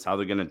theorized is how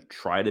they're going to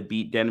try to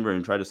beat Denver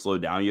and try to slow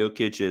down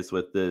Jokic is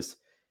with this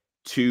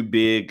 2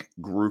 big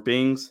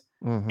groupings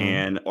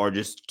or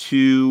just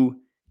 2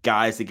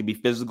 guys that can be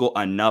physical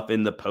enough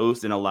in the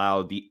post and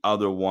allow the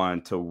other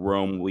one to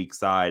roam weak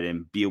side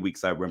and be a weak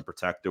side rim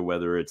protector,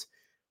 whether it's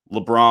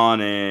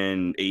LeBron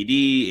and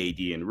AD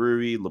and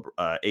Rui,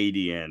 AD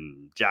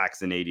and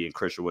Jackson, AD and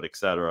Christian Wood,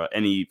 etc.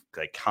 Any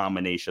like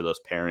combination of those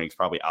pairings,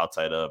 probably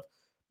outside of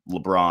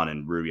LeBron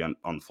and Rui on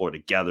the floor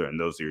together, and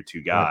those are your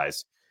 2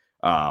 guys.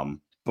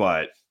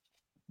 But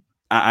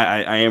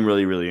I am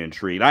really, really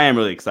intrigued. I am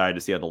really excited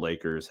to see how the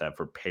Lakers have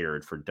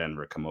prepared for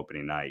Denver come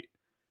opening night.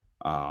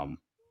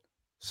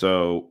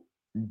 So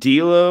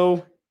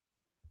D'Lo,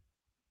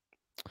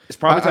 it's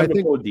probably time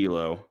to pull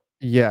D'Lo.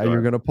 Yeah,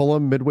 you're going to pull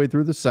him midway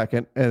through the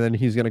second, and then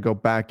he's going to go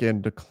back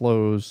in to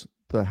close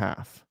the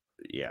half.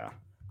 Yeah.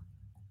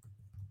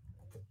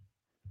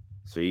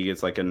 So he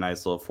gets like a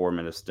nice little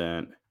 4-minute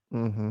stint.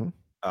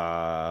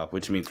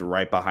 Which means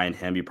right behind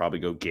him, you probably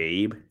go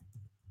Gabe.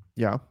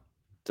 Yeah.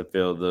 To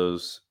fill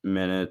those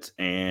minutes,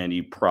 and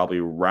you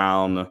probably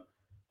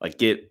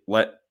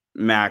let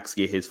Max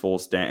get his full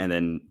stint, and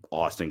then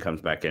Austin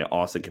comes back in.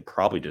 Austin could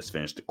probably just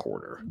finish the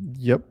quarter.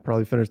 Yep,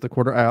 probably finish the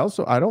quarter.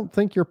 I don't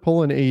think you're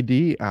pulling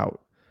AD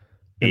out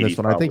in this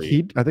one.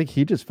 Probably, I think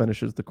he just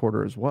finishes the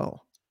quarter as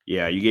well.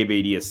 Yeah, you gave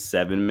AD a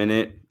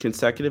 7-minute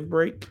consecutive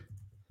break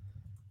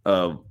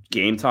of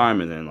game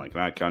time, and then like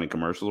not counting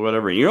commercials or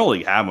whatever. You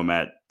only have him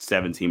at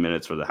 17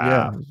 minutes for the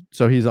half. Yeah,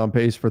 so he's on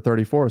pace for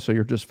 34. So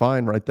you're just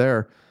fine right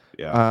there.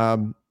 Yeah.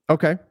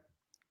 Okay.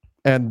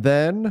 And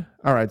then,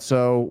 all right,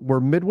 so we're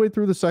midway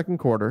through the second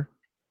quarter,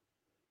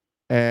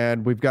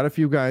 and we've got a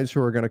few guys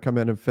who are going to come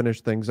in and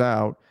finish things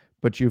out,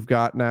 but you've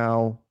got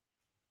now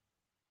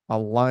a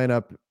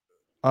lineup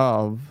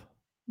of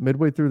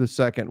midway through the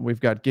second. We've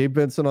got Gabe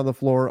Vincent on the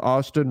floor,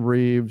 Austin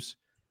Reeves.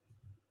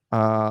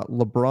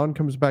 LeBron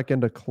comes back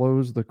in to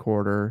close the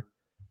quarter.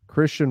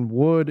 Christian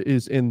Wood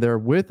is in there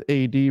with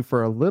AD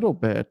for a little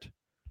bit.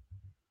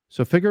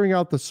 So figuring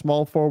out the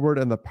small forward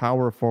and the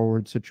power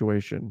forward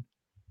situation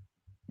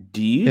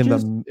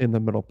in the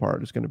middle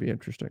part is going to be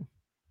interesting.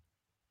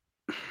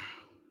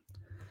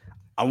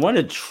 I want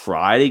to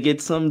try to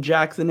get some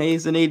Jackson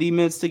Hayes and AD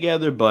minutes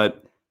together,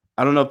 but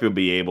I don't know if you'll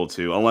be able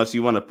to unless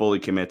you want to fully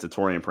commit to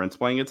Torian Prince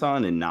playing a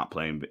ton and not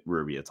playing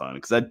Rui a ton.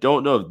 Because I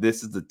don't know if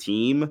this is the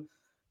team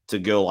to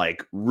go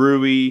like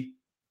Rui,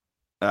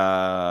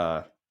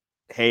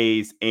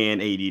 Hayes,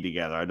 and AD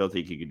together. I don't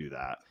think you can do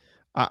that.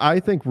 I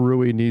think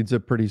Rui needs a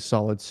pretty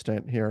solid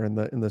stint here in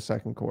the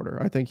second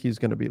quarter. I think he's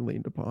going to be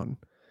leaned upon.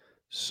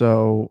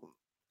 So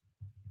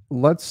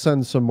let's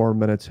send some more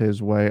minutes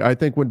his way. I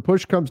think when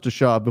push comes to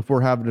shove, if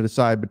we're having to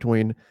decide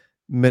between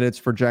minutes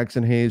for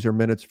Jackson Hayes or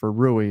minutes for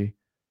Rui,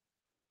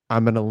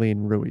 I'm going to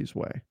lean Rui's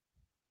way.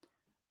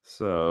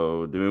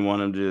 So do we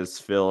want him to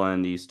just fill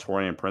in these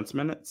Torian Prince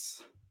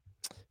minutes?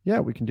 Yeah,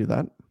 we can do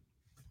that.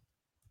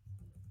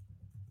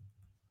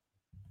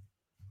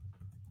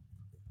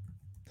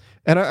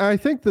 And I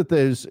think that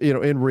there's,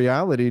 in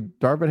reality,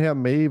 Darvin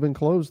Ham may even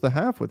close the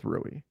half with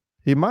Rui.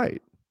 He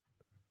might.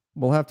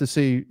 We'll have to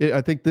see.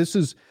 I think this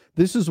is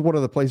one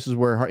of the places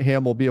where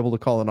Ham will be able to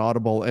call an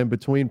audible, and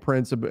between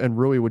Prince and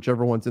Rui,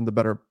 whichever one's in the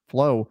better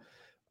flow,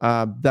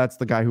 that's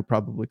the guy who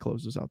probably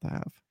closes out the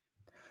half.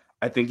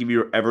 I think if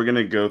you're ever going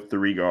to go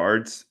 3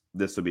 guards,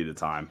 this would be the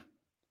time.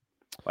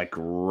 Like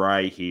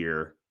right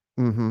here,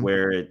 Mm-hmm.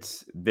 where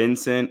it's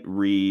Vincent,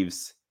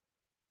 Reeves,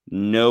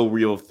 no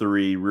real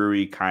three,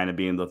 Rui kind of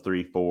being the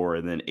 3-4,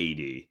 and then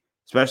AD,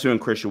 especially when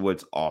Christian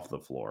Wood's off the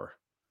floor.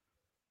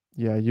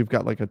 Yeah, you've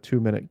got like a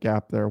 2-minute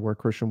gap there where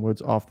Christian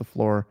Wood's off the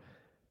floor,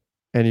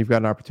 and you've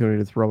got an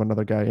opportunity to throw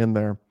another guy in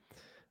there.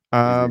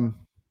 Is it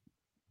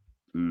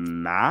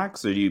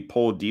Max, or do you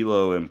pull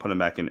D'Lo and put him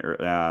back in?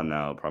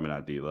 No, probably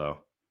not D'Lo.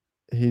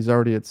 He's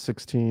already at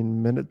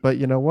 16 minutes, but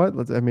you know what?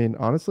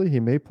 Honestly, he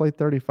may play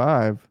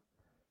 35.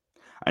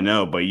 I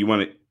know, but you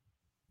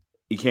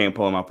can't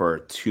pull him up for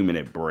a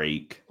 2-minute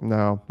break.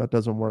 No, that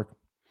doesn't work.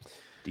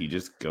 Do you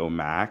just go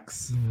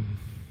Max?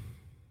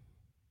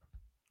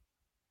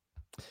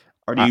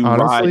 Or do you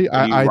Honestly,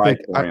 ride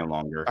Torian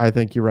longer? I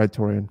think you ride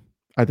Torian.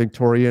 I think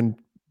Torian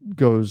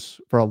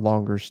goes for a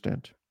longer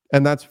stint.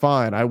 And that's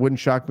fine. I wouldn't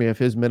shock me if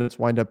his minutes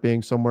wind up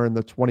being somewhere in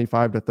the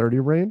 25 to 30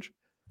 range.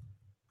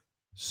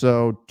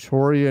 So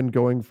Torian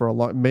going for a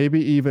lot, maybe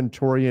even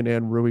Torian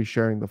and Rui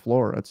sharing the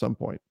floor at some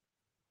point.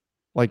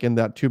 Like in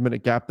that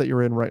 2-minute gap that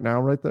you're in right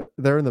now, right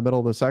there in the middle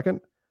of the second.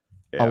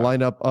 Yeah. A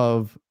lineup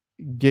of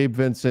Gabe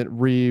Vincent,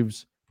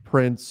 Reeves,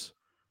 Prince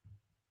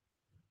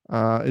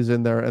is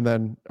in there. And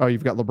then,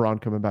 you've got LeBron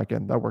coming back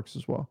in. That works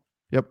as well.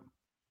 Yep.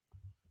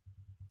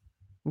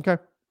 Okay.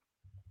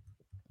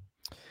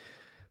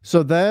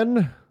 So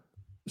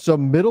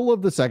middle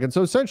of the second.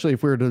 So essentially,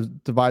 if we were to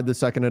divide the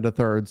second into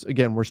thirds,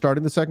 again, we're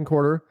starting the second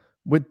quarter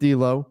with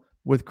D'Lo,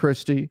 with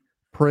Christie,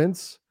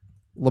 Prince,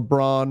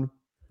 LeBron,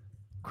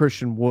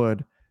 Christian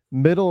Wood.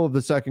 Middle of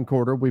the second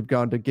quarter, we've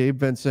gone to Gabe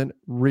Vincent,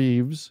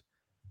 Reeves,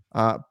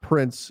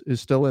 Prince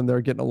is still in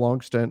there getting a long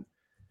stint.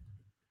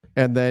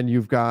 And then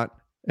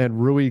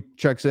and Rui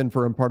checks in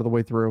for him part of the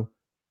way through.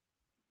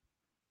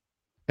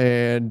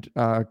 And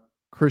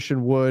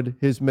Christian Wood,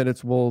 his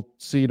minutes will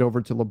cede over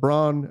to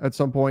LeBron at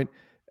some point.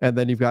 And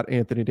then you've got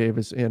Anthony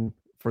Davis in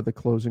for the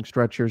closing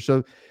stretch here.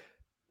 So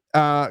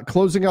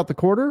closing out the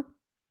quarter,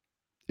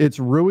 it's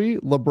Rui,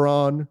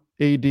 LeBron,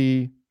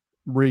 AD,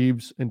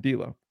 Reeves, and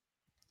D'Lo.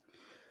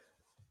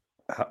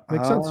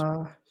 Makes sense.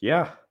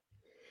 Yeah.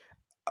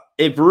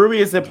 If Rui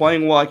isn't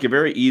playing well, I could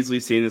very easily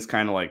see this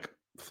kind of like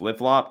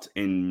flip-flopped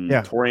in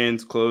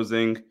Torian's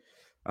closing.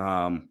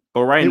 But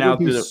right now, it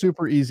would be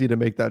super easy to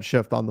make that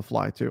shift on the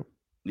fly too.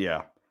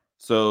 Yeah.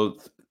 So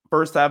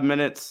first half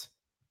minutes,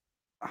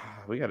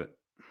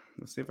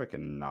 let's see if I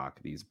can knock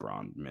these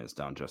bronze minutes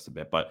down just a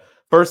bit. But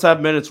first half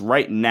minutes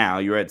right now,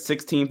 you're at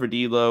 16 for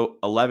D'Lo,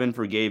 11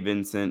 for Gabe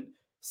Vincent,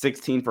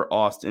 16 for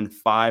Austin,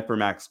 5 for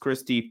Max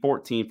Christie,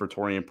 14 for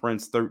Torian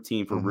Prince,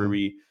 13 for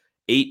Rui,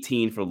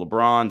 18 for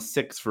LeBron,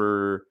 6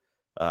 for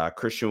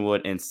Christian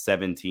Wood, and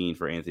 17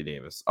 for Anthony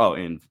Davis. Oh,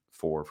 and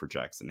 4 for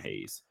Jackson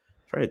Hayes.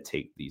 Try to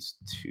take these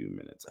 2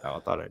 minutes out. I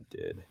thought I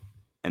did.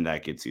 And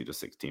that gets you to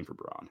 16 for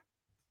Braun.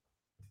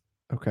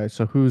 Okay,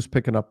 so who's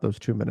picking up those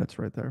 2 minutes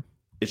right there?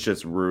 It's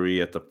just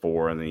Rui at the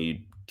 4, and then you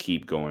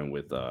keep going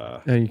with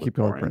and you keep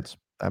going with Prince.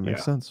 That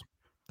makes sense.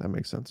 That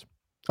makes sense.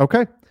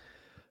 Okay.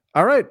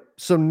 All right.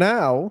 So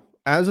now,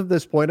 as of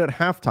this point at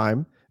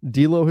halftime,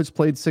 D'Lo has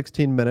played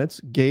 16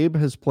 minutes. Gabe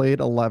has played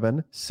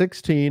 11,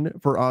 16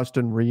 for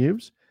Austin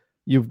Reeves.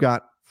 You've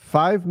got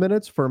 5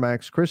 minutes for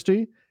Max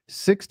Christie,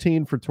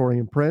 16 for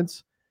Torian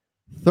Prince,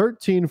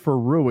 13 for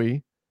Rui,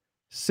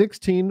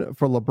 16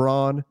 for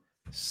LeBron,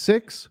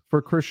 6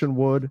 for Christian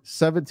Wood,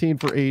 17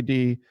 for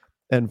AD,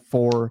 and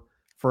 4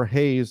 for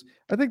Hayes.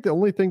 I think the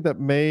only thing that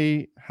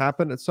may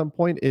happen at some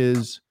point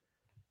is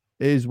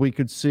we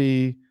could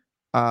see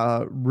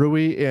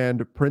Rui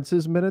and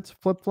Prince's minutes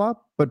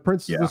flip-flop, but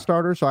Prince is the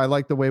starter, so I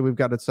like the way we've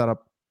got it set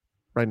up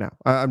right now.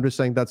 I'm just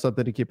saying that's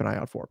something to keep an eye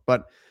out for.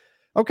 But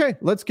okay,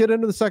 let's get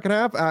into the second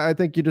half. I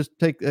think you just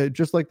take,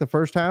 just like the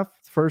first half,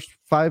 first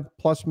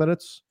 5+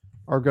 minutes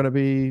are going to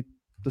be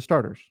the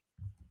starters.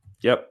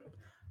 Yep.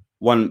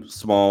 One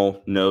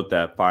small note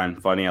that I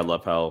find funny, I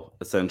love how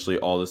essentially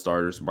all the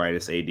starters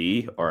minus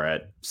AD are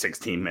at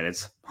 16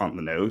 minutes on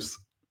the nose.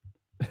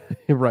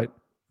 You're right.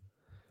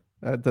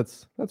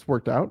 That's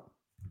worked out.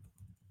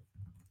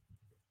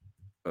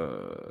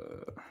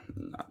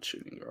 Not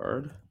shooting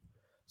guard.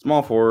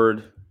 Small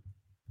forward.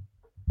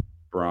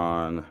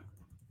 Braun.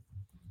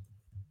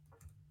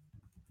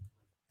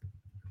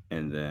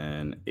 And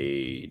then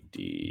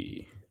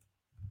AD.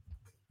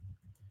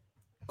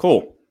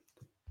 Cool.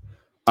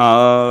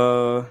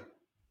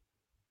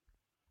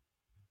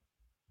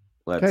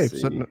 Let's see.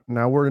 So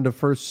now we're into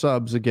first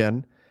subs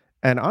again.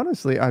 And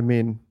honestly, I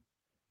mean,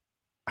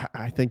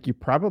 I think you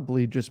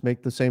probably just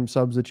make the same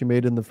subs that you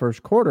made in the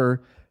first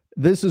quarter.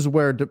 This is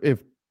where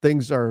if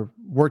things are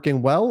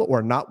working well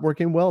or not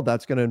working well,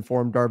 that's going to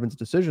inform Darvin's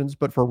decisions.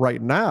 But for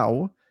right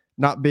now,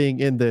 not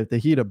being in the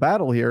heat of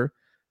battle here,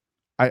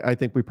 I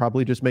think we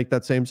probably just make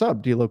that same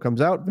sub. D'Lo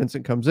comes out,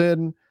 Vincent comes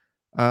in,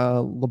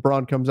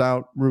 LeBron comes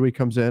out, Rui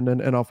comes in,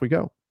 and off we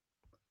go.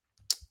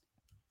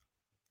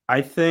 I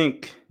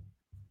don't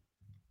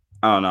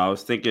know. I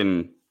was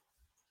thinking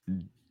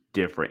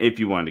different. If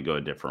you wanted to go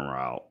a different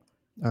route,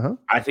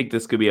 I think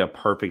this could be a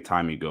perfect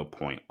time you go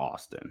point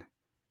Austin.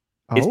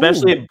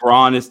 Especially if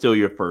Braun is still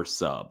your first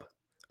sub.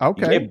 You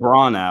Okay. get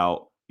Braun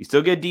out, you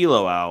still get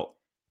D'Lo out,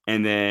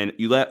 and then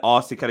you let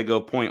Austin kind of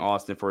go point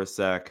Austin for a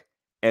sec,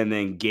 and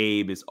then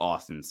Gabe is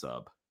Austin's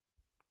sub.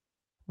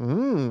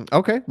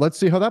 Okay. Let's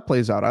see how that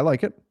plays out. I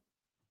like it.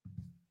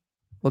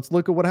 Let's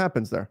look at what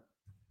happens there.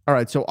 All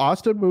right. So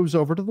Austin moves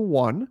over to the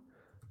 1.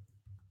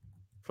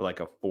 For like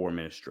a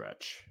 4-minute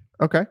stretch.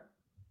 Okay.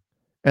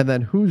 And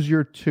then who's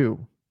your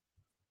 2?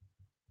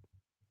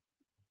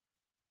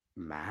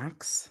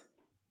 Max?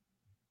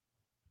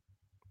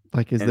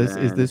 Like,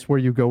 is this where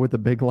you go with the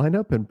big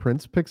lineup and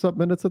Prince picks up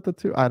minutes at the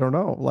 2? I don't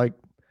know. Like,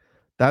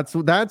 that's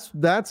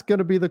going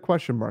to be the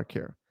question mark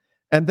here.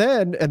 And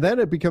then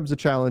it becomes a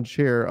challenge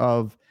here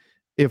of,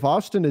 if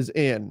Austin is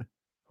in,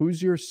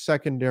 who's your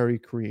secondary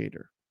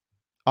creator?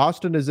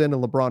 Austin is in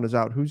and LeBron is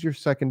out. Who's your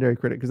secondary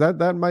critic? Because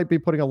that might be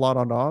putting a lot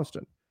onto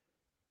Austin.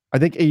 I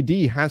think AD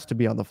has to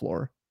be on the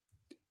floor.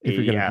 If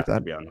you're going to do that,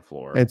 to be on the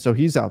floor. And so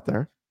he's out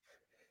there.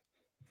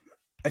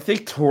 I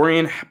think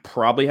Torian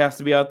probably has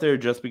to be out there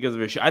just because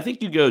of his. I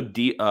think you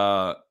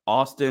go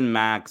Austin,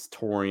 Max,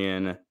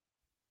 Torian.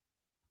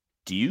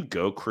 Do you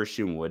go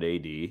Christian Wood,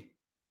 AD?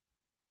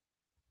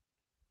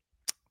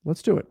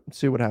 Let's do it.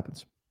 See what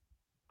happens.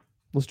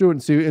 Let's do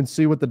it and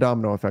see what the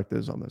domino effect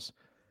is on this.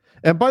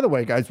 And by the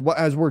way, guys,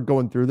 as we're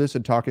going through this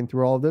and talking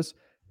through all of this,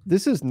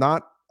 this is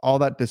not all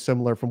that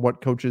dissimilar from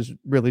what coaches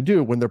really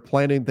do when they're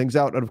planning things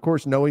out. And of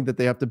course, knowing that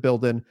they have to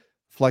build in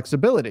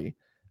flexibility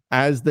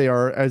as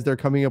they're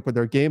coming up with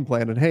their game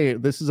plan. And hey,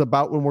 this is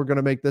about when we're going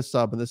to make this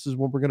sub, and this is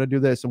when we're going to do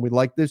this, and we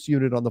like this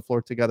unit on the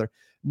floor together.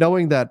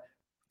 Knowing that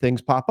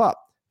things pop up,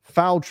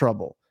 foul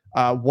trouble.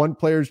 One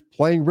player's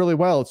playing really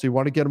well, so you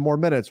want to get him more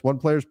minutes. One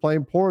player's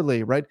playing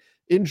poorly, right?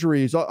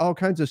 Injuries, all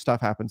kinds of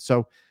stuff happens.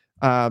 So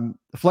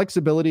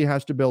flexibility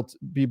has to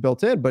be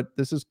built in, but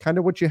this is kind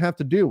of what you have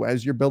to do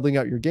as you're building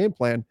out your game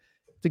plan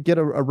to get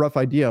a rough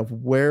idea of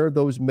where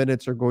those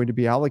minutes are going to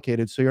be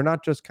allocated. So you're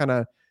not just kind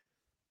of,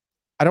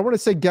 I don't want to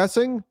say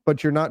guessing,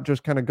 but you're not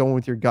just kind of going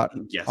with your gut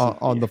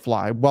on the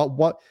fly. Well,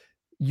 what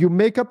you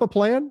make up a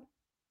plan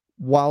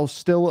while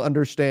still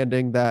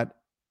understanding that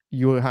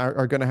you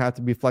are going to have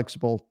to be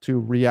flexible to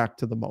react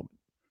to the moment.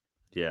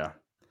 Yeah.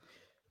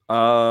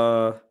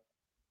 I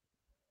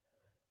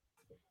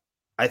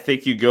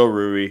think you go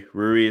Rui.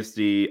 I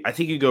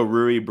think you go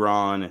Rui,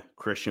 Braun,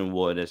 Christian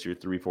Wood as your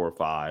 3, 4,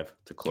 5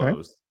 to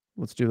close. Okay.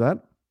 Let's do that.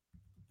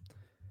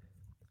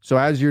 So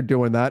as you're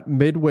doing that,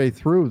 midway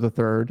through the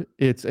third,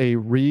 it's a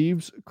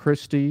Reeves,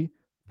 Christie,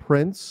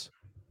 Prince,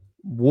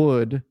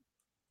 Wood,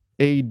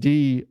 AD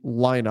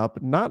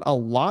lineup. Not a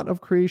lot of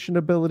creation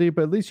ability,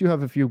 but at least you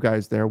have a few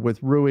guys there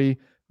with Rui,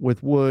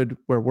 with Wood,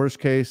 where worst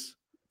case,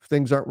 if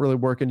things aren't really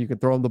working, you can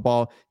throw him the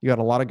ball. You got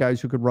a lot of guys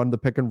who could run the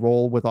pick and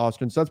roll with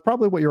Austin. So that's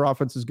probably what your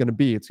offense is going to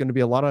be. It's going to be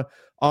a lot of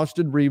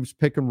Austin Reeves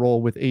pick and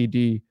roll with AD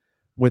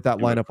with that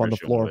lineup on the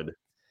floor. Wood.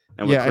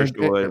 And with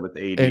Christian Wood, with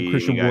AD, and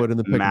Christian Wood in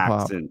the pick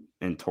Max and pop.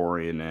 and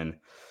Torian then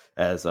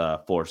as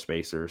floor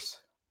spacers.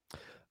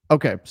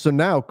 Okay, so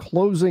now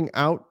closing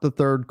out the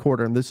third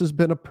quarter, and this has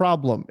been a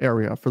problem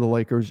area for the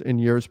Lakers in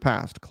years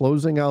past,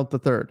 closing out the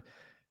third.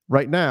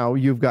 Right now,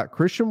 you've got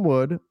Christian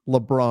Wood,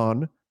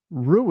 LeBron,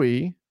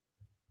 Rui.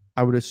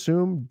 I would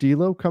assume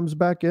D'Lo comes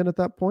back in at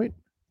that point.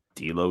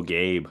 D'Lo,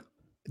 Gabe.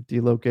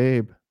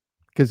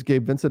 Because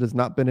Gabe Vincent has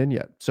not been in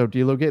yet. So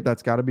D'Lo, Gabe,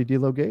 that's got to be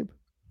D'Lo, Gabe.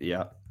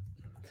 Yeah.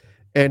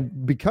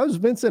 And because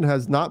Vincent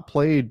has not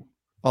played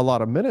a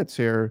lot of minutes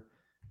here,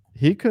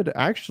 he could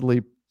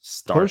actually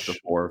start the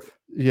fourth.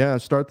 Yeah,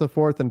 start the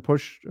fourth and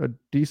push a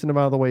decent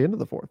amount of the way into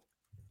the fourth.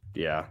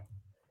 Yeah.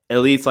 At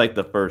least like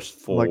the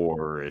first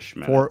 4-ish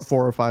minutes.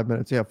 4 or 5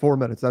 minutes. Yeah, 4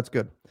 minutes. That's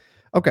good.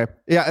 Okay.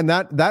 Yeah, and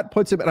that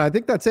puts him, and I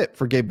think that's it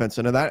for Gabe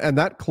Vincent. And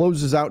that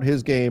closes out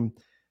his game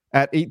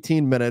at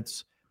 18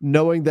 minutes,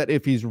 knowing that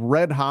if he's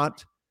red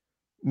hot,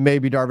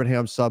 maybe Darvin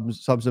Ham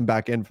subs him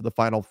back in for the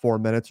final 4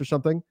 minutes or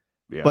something.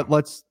 Yeah. But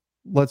let's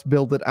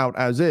build it out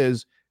as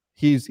is.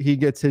 He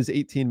gets his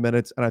 18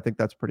 minutes, and I think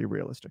that's pretty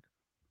realistic.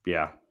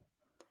 Yeah.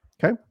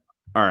 Okay.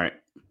 All right.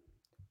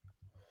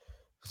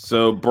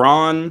 So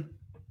Braun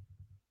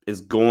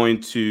is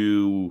going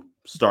to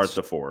start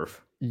the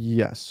fourth.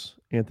 Yes.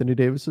 Anthony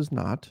Davis is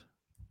not.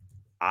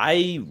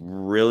 I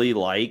really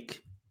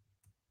like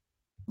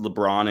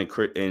LeBron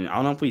and I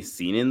don't know if we've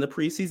seen it in the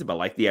preseason, but I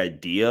like the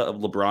idea of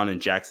LeBron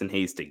and Jackson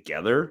Hayes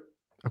together.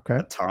 Okay.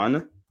 A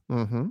ton.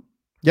 Mm-hmm.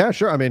 Yeah,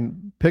 sure. I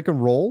mean, pick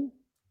and roll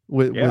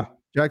with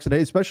Jackson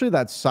Hayes, especially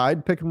that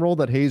side pick and roll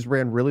that Hayes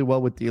ran really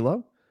well with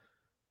D'Lo.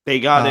 They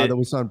got it. That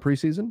was on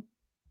preseason.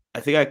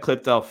 I think I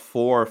clipped out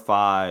 4 or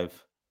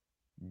 5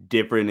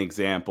 different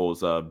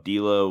examples of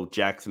D'Lo,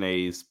 Jackson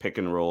Hayes pick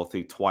and roll. I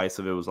think twice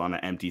of it was on an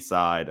empty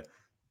side,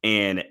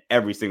 and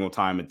every single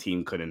time a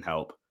team couldn't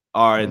help.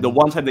 All right, the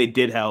one time they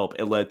did help,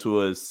 it led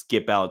to a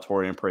skip out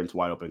Torian Prince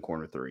wide open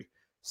corner 3.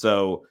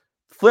 So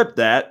flip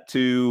that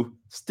to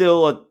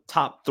still a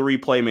top 3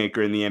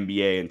 playmaker in the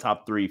NBA and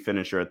top 3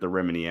 finisher at the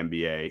rim in the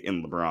NBA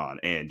in LeBron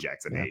and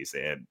Jackson Hayes,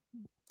 and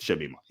should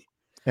be money.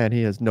 And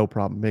he has no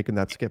problem making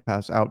that skip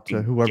pass out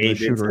to whoever the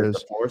shooter is.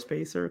 The floor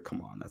spacer?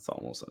 Come on, that's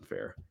almost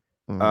unfair.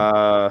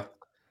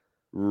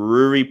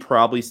 Rui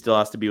probably still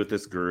has to be with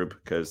this group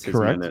because his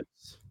Correct.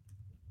 minutes.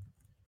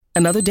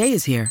 Another day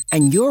is here,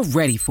 and you're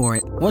ready for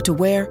it. What to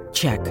wear?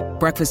 Check.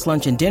 Breakfast,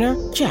 lunch, and dinner?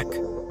 Check.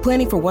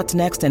 Planning for what's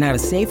next and how to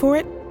save for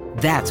it?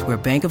 That's where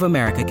Bank of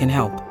America can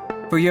help.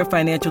 For your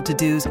financial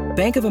to-dos,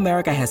 Bank of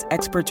America has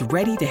experts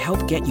ready to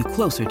help get you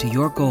closer to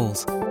your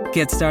goals.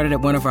 Get started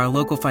at one of our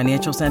local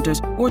financial centers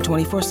or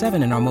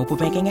 24/7 in our mobile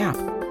banking app.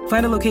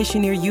 Find a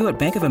location near you at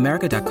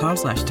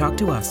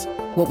bankofamerica.com/talktous.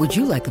 What would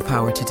you like the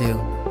power to do?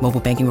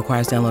 Mobile banking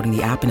requires downloading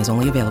the app and is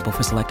only available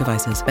for select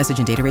devices. Message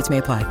and data rates may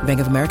apply. Bank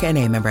of America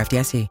N.A., member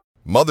FDIC.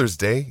 Mother's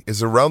Day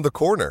is around the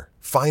corner.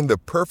 Find the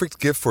perfect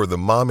gift for the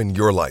mom in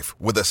your life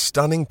with a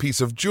stunning piece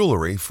of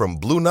jewelry from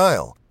Blue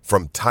Nile.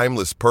 From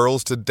timeless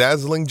pearls to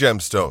dazzling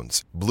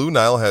gemstones, Blue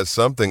Nile has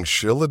something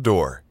she'll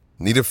adore.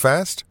 Need it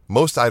fast?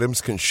 Most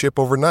items can ship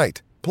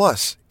overnight.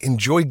 Plus,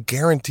 enjoy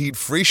guaranteed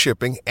free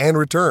shipping and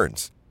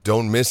returns.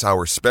 Don't miss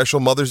our special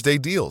Mother's Day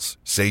deals.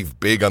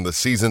 Save big on the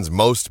season's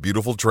most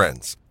beautiful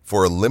trends.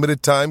 For a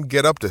limited time,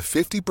 get up to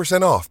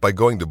 50% off by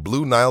going to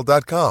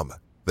BlueNile.com.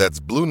 That's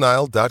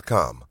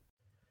BlueNile.com.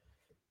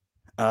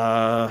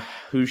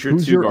 Who's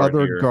your guard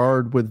other here?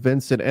 guard with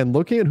Vincent? And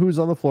looking at who's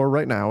on the floor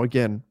right now,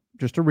 again,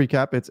 just to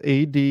recap, it's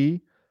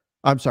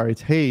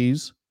it's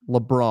Hayes,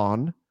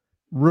 LeBron,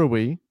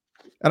 Rui.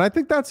 And I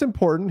think that's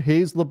important.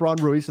 Hayes,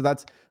 LeBron, Rui. So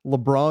that's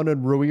LeBron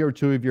and Rui are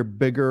two of your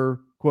bigger,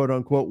 quote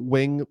unquote,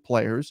 wing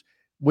players,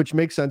 which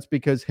makes sense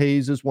because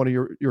Hayes is one of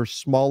your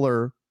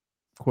smaller,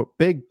 quote,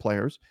 big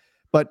players.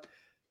 But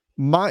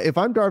if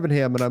I'm Darvin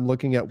Ham and I'm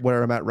looking at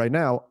where I'm at right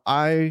now,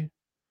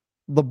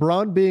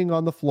 LeBron being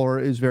on the floor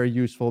is very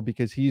useful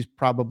because he's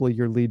probably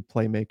your lead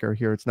playmaker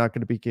here. It's not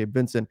going to be Gabe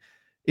Vincent.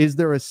 Is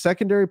there a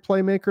secondary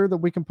playmaker that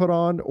we can put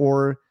on,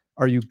 or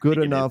are you good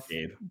enough?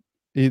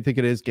 You think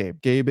it is Gabe?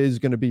 Gabe is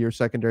going to be your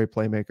secondary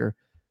playmaker.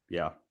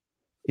 Yeah.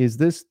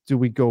 Do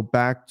we go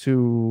back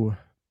to,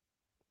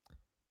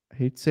 I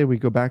hate to say we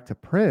go back to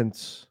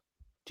Prince.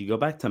 Do you go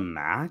back to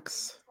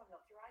Max?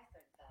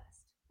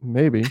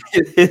 Maybe.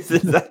 Is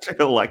that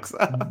your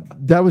Alexa?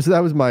 That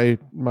was my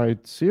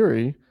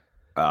Siri.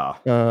 She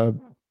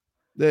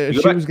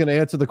was going to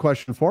answer the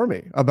question for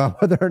me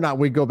about whether or not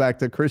we go back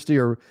to Christie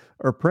or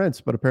Prince,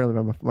 but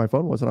apparently my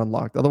phone wasn't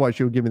unlocked. Otherwise,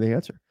 she would give me the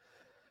answer.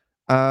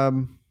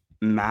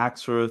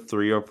 Max for a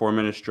 3 or 4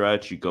 minute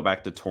stretch. You go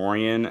back to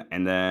Torian,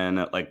 and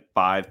then like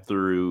 5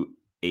 through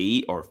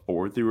 8 or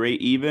 4 through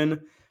 8 even,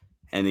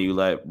 and then you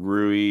let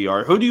Rui,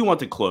 or who do you want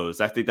to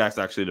close? I think that's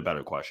actually the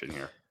better question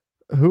here.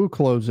 Who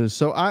closes?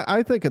 So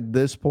I think at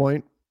this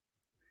point,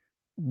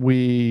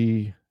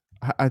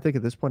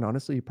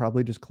 honestly, you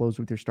probably just close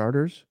with your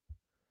starters.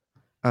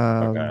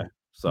 Okay.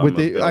 So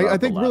I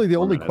think really the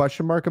only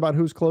question mark about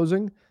who's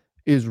closing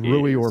is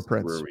Rui or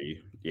Prince. Rui,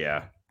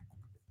 yeah.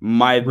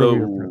 My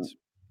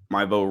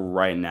vote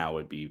right now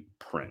would be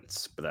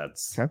Prince, but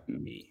that's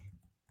me.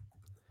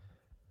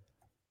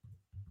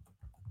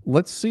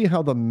 Let's see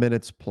how the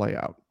minutes play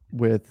out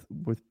with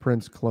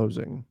Prince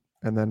closing,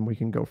 and then we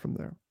can go from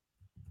there.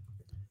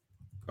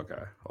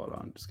 Okay, hold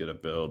on. Just gonna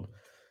build.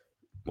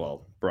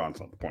 Well, Braun's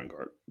not the point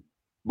guard,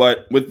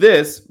 but with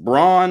this,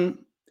 Braun,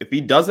 if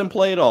he doesn't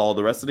play at all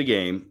the rest of the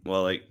game,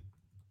 well, like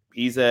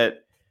he's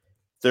at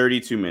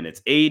 32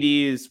 minutes.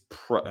 80 is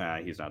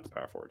he's not the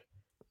power forward.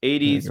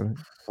 80 is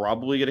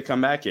probably going to come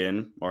back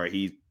in, or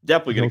he's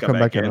definitely going to come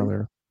back in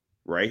earlier.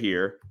 Right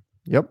here.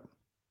 Yep.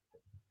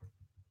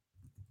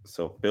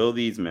 So fill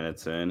these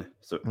minutes in.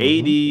 So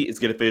 80 is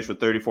going to finish with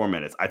 34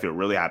 minutes. I feel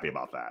really happy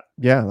about that.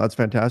 Yeah, that's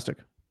fantastic.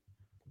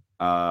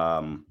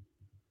 I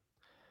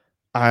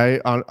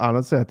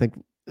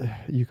think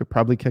you could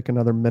probably kick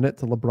another minute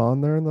to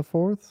LeBron there in the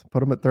fourth.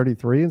 Put him at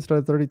 33 instead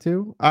of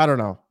 32. I don't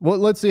know. Well,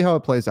 let's see how it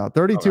plays out.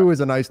 32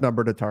 is a nice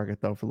number to target,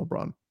 though, for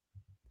LeBron.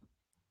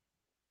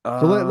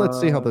 So let's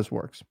see how this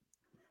works.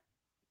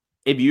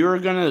 If you're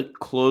going to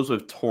close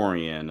with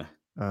Torian.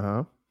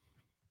 Uh-huh.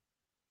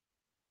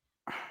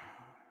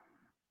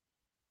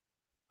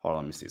 Hold on,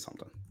 let me see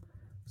something.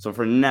 So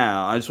for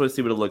now, I just want to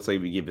see what it looks like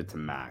if you give it to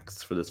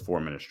Max for this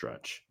 4-minute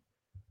stretch.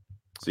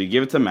 So you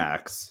give it to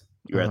Max.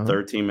 You're at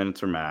 13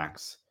 minutes for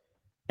Max.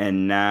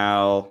 And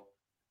now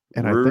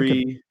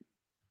Rui.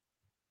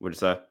 What'd you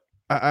say?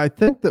 I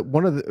think that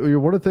one of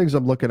the things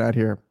I'm looking at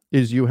here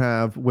is you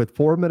have, with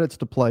 4 minutes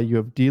to play, you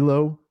have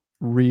D'Lo,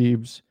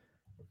 Reeves,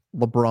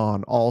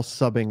 LeBron all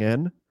subbing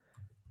in.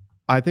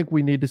 I think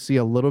we need to see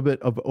a little bit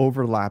of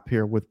overlap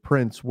here with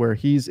Prince, where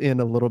he's in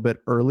a little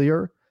bit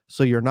earlier.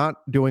 So you're not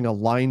doing a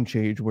line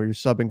change where you're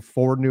subbing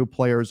 4 new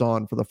players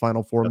on for the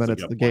final 4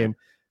 minutes of the game,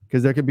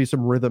 because there can be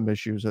some rhythm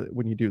issues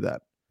when you do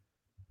that.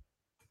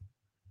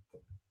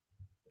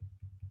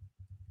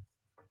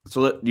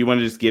 So do you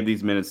want to just give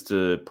these minutes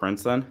to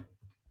Prince then?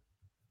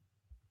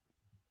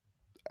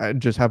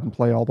 And just have him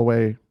play all the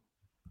way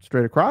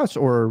straight across,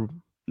 or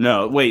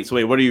no? Wait.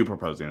 What are you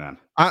proposing then?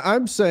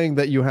 I'm saying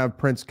that you have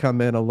Prince come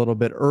in a little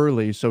bit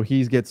early, so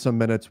he gets some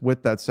minutes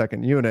with that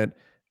second unit,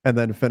 and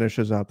then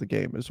finishes out the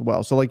game as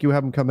well. So like you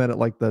have him come in at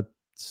like the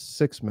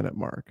 6-minute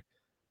mark,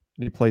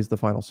 and he plays the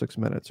final 6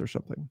 minutes or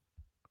something.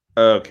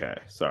 Okay,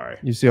 sorry.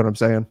 You see what I'm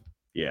saying?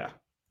 Yeah.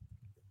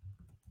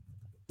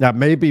 Yeah,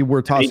 maybe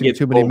we're tossing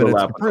too many minutes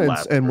to overlap with the Prince,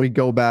 last and group. we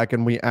go back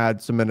and we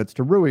add some minutes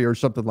to Rui or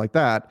something like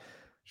that.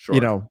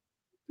 Sure.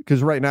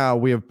 Because right now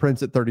we have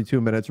Prince at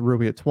 32 minutes,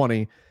 Rui at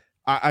 20.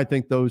 I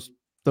think those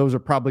are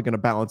probably going to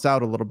balance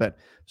out a little bit.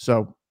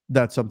 So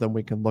that's something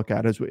we can look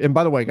at and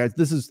by the way, guys,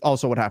 this is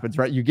also what happens,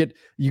 right? You get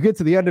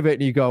to the end of it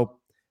and you go,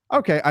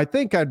 okay, I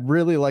think I'd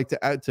really like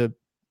to add to,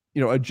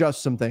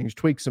 adjust some things,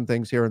 tweak some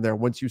things here and there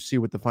once you see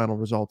what the final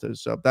result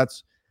is. So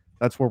that's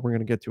where we're going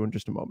to get to in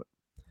just a moment.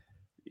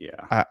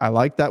 Yeah. I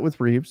like that with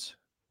Reeves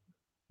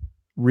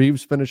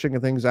finishing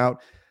things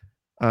out.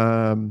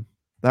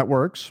 That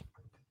works.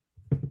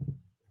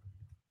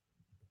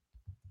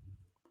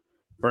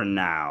 For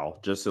now,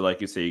 just so like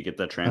you say, you get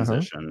that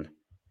transition.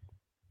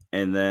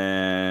 And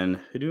then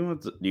who do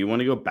you want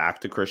to go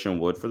back to Christian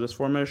Wood for this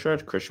 4-minute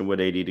stretch? Christian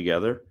Wood AD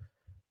together?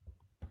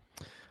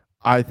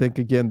 I think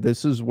again,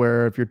 this is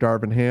where if you're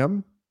Darvin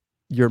Ham,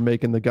 you're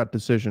making the gut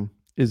decision.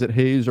 Is it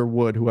Hayes or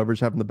Wood, whoever's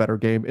having the better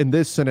game? In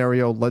this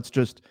scenario, let's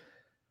just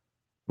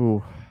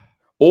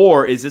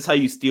Or is this how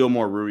you steal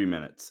more Rui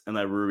minutes and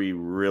let Rui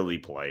really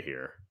play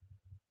here?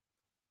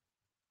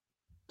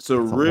 So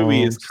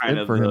Rui is kind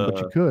of for him, but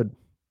you could.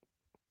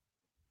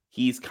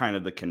 He's kind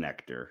of the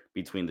connector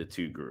between the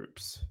two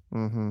groups.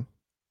 Mm-hmm.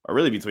 Or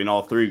really between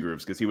all three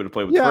groups, because he would have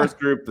played with the first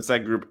group, the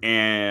second group,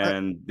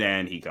 and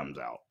then he comes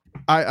out.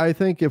 I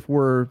think if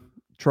we're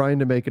trying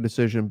to make a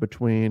decision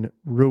between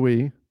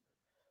Rui,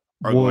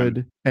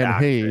 Wood, and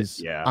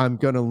Hayes, I'm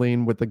going to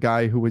lean with the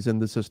guy who was in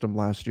the system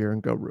last year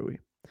and go Rui.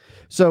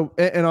 So,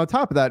 and on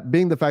top of that,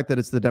 being the fact that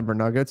it's the Denver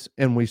Nuggets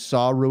and we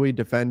saw Rui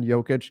defend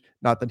Jokic,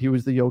 not that he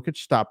was the Jokic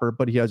stopper,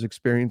 but he has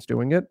experience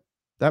doing it,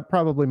 that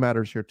probably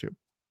matters here too.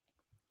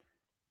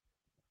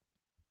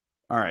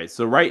 All right.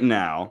 So right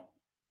now,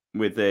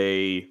 with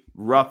a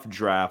rough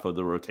draft of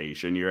the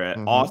rotation, you're at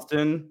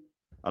Austin.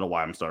 I don't know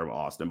why I'm starting with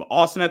Austin, but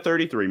Austin at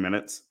 33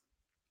 minutes.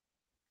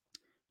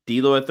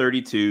 D'Lo at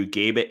 32,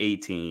 Gabe at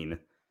 18,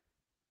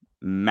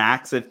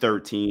 Max at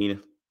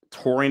 13,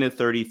 Torian at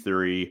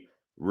 33,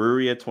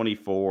 Rui at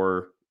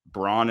 24,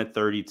 Braun at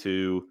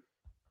 32,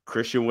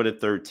 Christian Wood at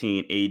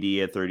 13,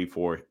 AD at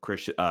 34,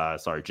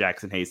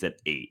 Jackson Hayes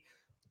at 8.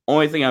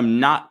 Only thing I'm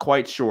not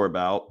quite sure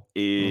about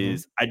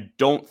is I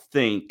don't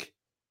think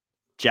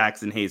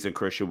Jackson Hayes and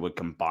Christian Wood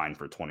combine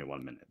for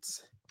 21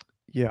 minutes.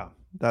 Yeah,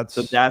 that's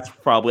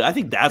probably, I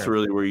think that's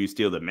really where you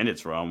steal the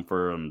minutes from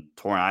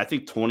Torian. I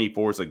think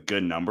 24 is a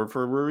good number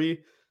for Rui,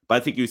 but I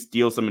think you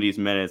steal some of these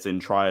minutes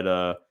and try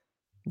to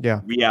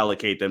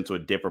reallocate them to a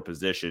different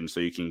position so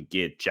you can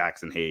get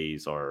Jackson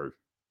Hayes or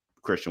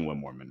Christian Wood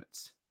more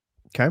minutes.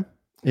 Okay.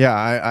 Yeah,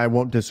 I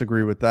won't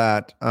disagree with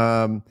that.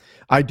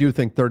 I do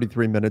think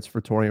 33 minutes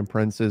for Torian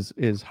Prince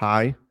is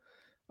high.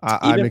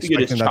 I'm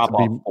expecting that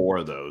to be 4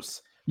 of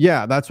those.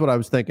 Yeah, that's what I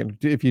was thinking.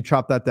 If you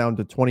chop that down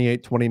to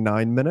 28,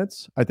 29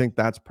 minutes, I think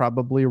that's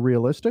probably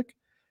realistic.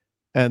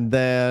 And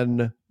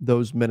then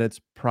those minutes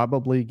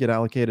probably get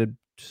allocated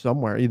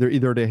somewhere,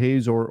 either to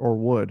Hayes or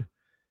Wood.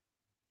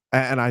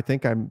 And I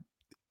think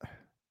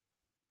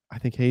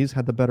Hayes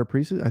had the better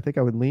preseason. I think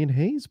I would lean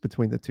Hayes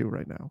between the two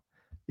right now.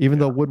 Even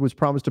though Wood was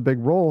promised a big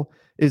role.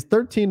 Is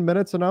 13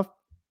 minutes enough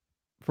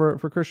for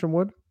Christian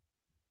Wood?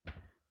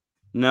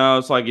 No,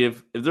 it's like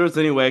if there's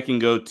any way I can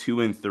go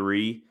 2 and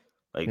 3,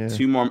 like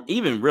 2 more,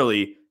 even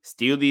really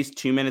steal these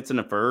 2 minutes in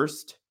the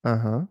first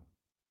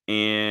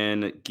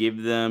and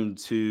give them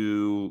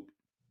to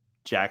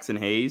Jackson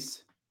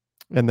Hayes.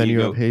 And then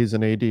you have Hayes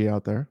and AD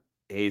out there.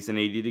 Hayes and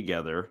AD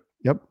together.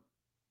 Yep.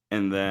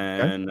 And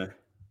then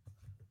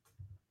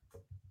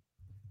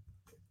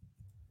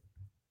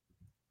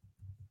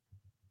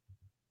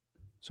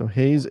so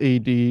Hayes,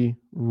 AD,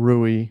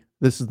 Rui.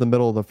 This is the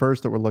middle of the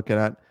first that we're looking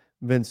at.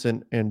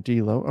 Vincent and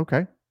D'Lo.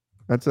 Okay,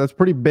 that's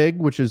pretty big,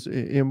 which is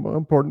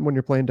important when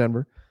you're playing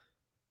Denver.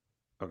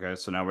 Okay,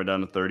 so now we're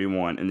down to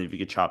 31, and if you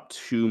could chop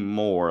 2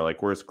 more,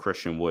 like where's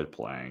Christian Wood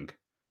playing?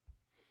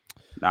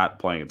 Not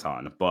playing a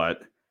ton,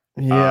 but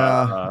if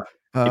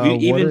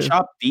you even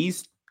chop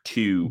those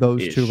 2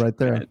 right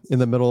there minutes in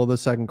the middle of the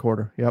second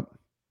quarter. Yep.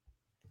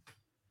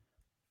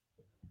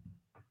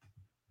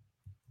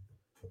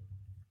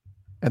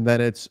 And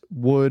then it's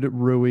Wood,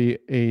 Rui,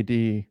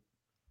 AD,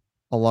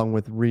 along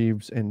with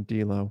Reeves and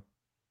D'Lo,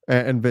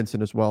 and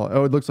Vincent as well.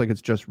 Oh, it looks like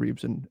it's just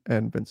Reeves and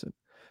Vincent.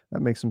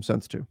 That makes some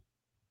sense too.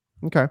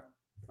 Okay,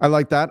 I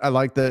like that. I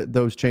like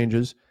those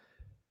changes.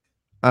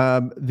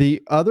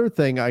 The other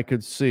thing I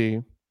could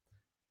see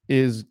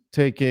is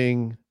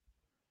taking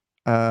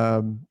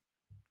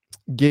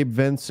Gabe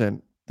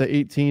Vincent, the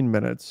 18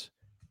 minutes.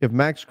 If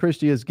Max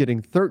Christie is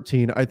getting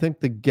 13, I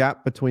think the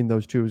gap between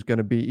those two is going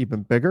to be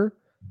even bigger.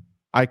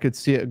 I could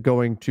see it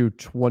going to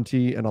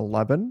 20 and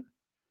 11.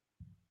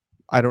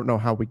 I don't know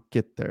how we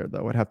get there,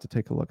 though. I'd have to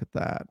take a look at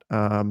that.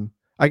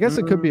 I guess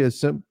it could be as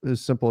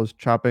simple as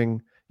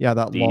chopping. Yeah,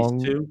 that these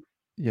long. 2?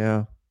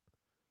 Yeah.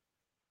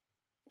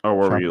 Or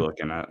what were you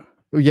looking at?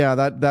 Yeah,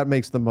 that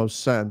makes the most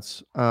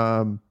sense.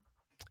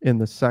 In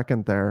the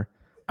second there.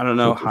 I don't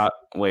know how.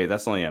 Wait,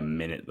 that's only a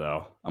minute,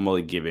 though. I'm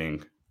only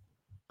giving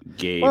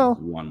Gabe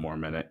 1 more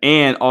minute.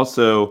 And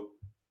also,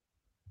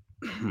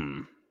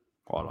 hold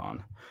Hold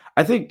on.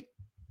 I think,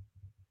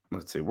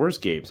 let's see, where's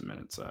Gabe's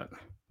minutes at?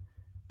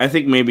 I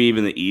think maybe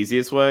even the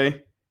easiest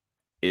way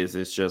is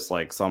it's just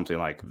like something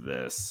like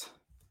this,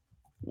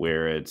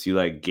 where it's you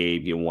like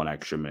Gabe get 1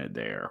 extra minute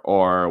there,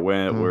 or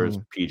where's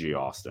PG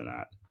Austin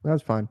at?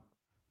 That's fine.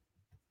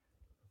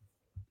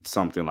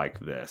 Something like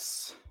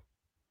this.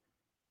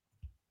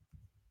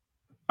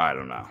 I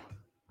don't know.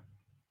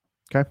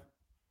 Okay.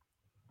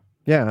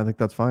 Yeah, I think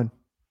that's fine.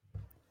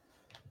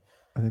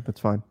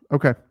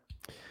 Okay.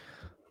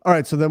 All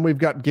right, so then we've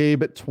got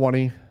Gabe at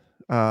 20.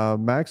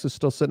 Max is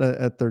still sitting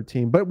at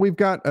 13, but we've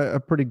got a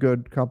pretty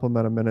good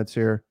complement of minutes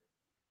here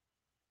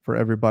for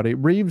everybody.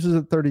 Reeves is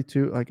at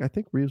 32. Like, I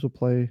think Reeves will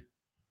play.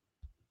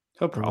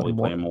 He'll probably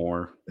play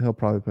more. He'll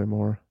probably play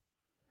more.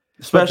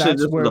 Especially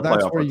that's where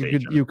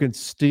rotation. you could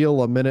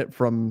steal a minute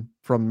from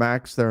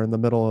Max there in the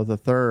middle of the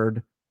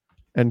third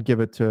and give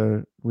it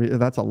to.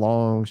 That's a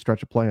long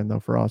stretch of playing though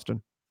for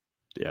Austin.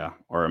 Yeah,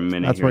 or a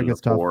minute that's here where it in the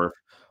gets tough. fourth,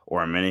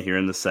 or a minute here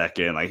in the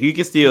second. Like you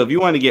can steal if you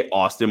want to get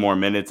Austin more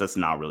minutes. That's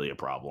not really a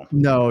problem.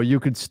 No, you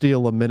could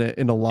steal a minute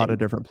in a lot of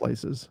different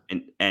places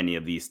in any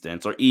of these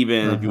stints, or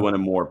even if you want a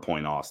more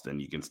point Austin,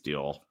 you can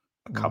steal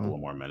a couple of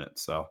more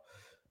minutes. So,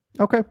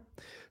 okay.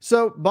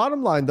 So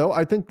bottom line though,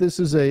 I think this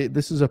is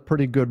a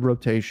pretty good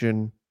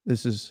rotation.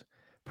 This is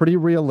pretty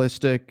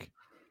realistic.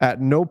 At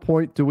no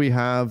point do we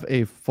have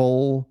a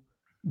full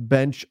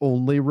bench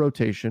only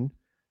rotation.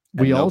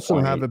 We also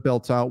have it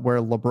built out where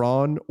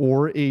LeBron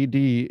or AD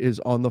is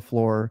on the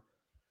floor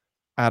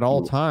at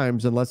all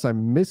times, unless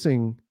I'm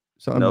missing.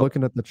 So I'm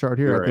looking at the chart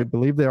here. I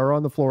believe they are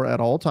on the floor at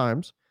all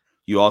times.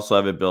 You also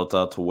have it built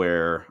out to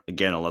where,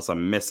 again, unless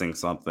I'm missing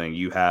something,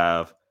 you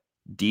have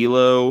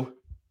D'Lo.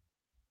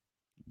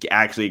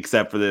 Actually,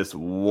 except for this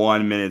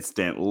 1 minute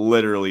stint,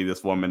 literally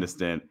this 1 minute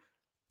stint,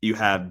 you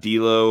have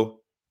D'Lo,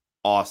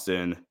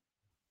 Austin,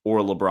 or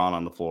LeBron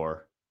on the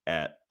floor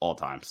at all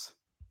times.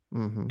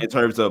 In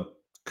terms of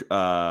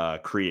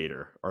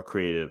creator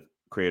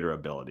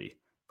ability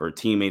for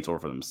teammates or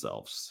for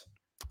themselves.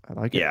 I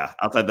like it. Yeah,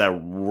 outside that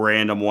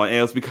random one. And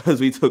it was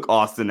because we took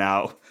Austin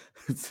out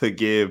to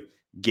give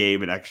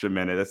Gabe an extra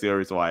minute. That's the only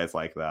reason why it's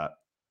like that.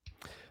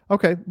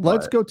 Okay,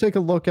 let's go take a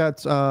look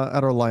at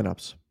our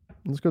lineups.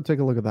 Let's go take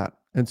a look at that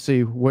and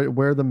see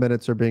where the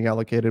minutes are being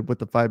allocated with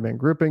the 5-man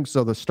grouping.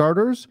 So the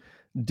starters,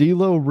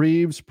 D'Lo,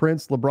 Reeves,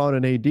 Prince, LeBron,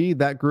 and AD,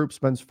 that group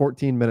spends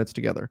 14 minutes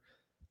together.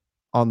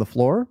 On the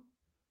floor,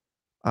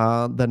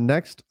 the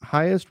next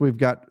highest, we've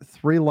got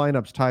 3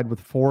 lineups tied with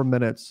 4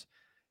 minutes.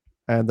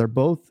 And they're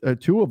both,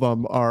 2 of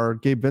them are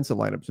Gabe Vincent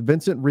lineups.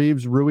 Vincent,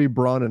 Reeves, Rui,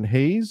 Braun, and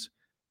Hayes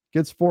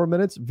gets 4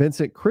 minutes.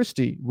 Vincent,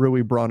 Christie,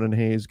 Rui, Braun, and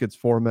Hayes gets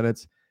 4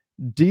 minutes.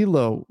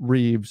 D'Lo,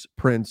 Reeves,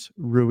 Prince,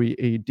 Rui,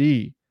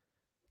 AD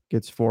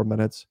gets 4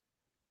 minutes.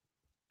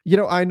 You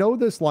know, I know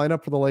this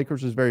lineup for the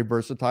Lakers is very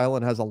versatile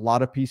and has a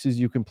lot of pieces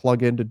you can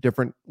plug into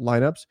different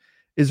lineups.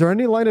 Is there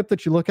any lineup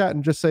that you look at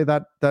and just say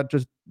that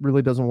just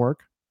really doesn't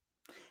work?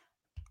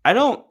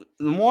 The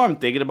more I'm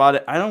thinking about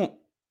it, I don't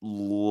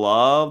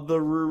love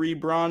the Rui,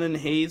 Braun, and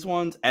Hayes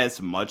ones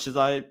as much as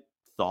I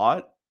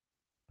thought.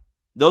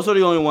 Those are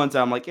the only ones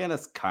that I'm like, yeah,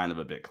 that's kind of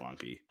a bit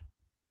clunky.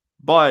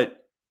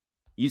 But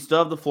you still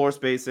have the floor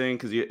spacing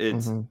because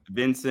it's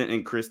Vincent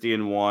and Christie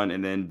in one,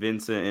 and then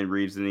Vincent and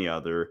Reeves in the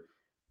other.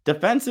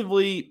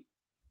 Defensively,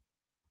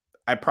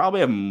 I probably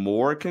have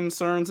more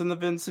concerns in the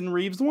Vincent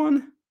Reeves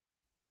one.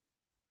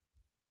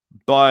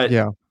 But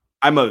yeah,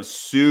 I'm a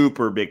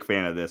super big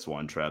fan of this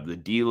one, Trev. The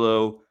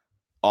D'Lo,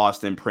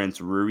 Austin,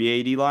 Prince, Rui,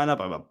 AD lineup.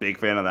 I'm a big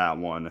fan of that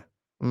one.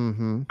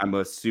 I'm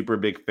a super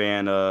big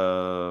fan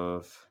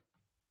of...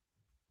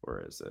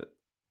 Where is it?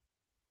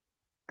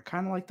 I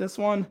kind of like this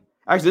one.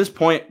 Actually,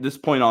 this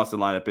point Austin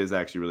lineup is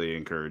actually really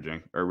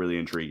encouraging or really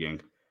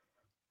intriguing.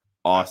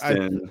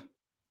 Austin,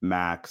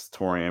 Max,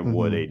 Torian,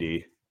 Wood,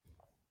 AD.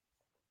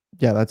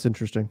 Yeah, that's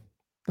interesting.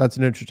 That's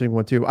an interesting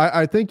one too.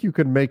 I think you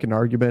could make an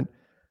argument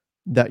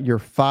that your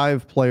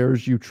 5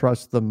 players you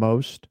trust the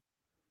most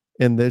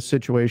in this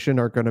situation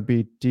are going to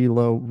be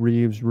D'Lo,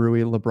 Reeves, Rui,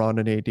 LeBron,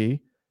 and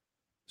AD.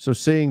 So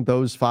seeing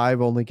those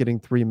 5 only getting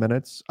 3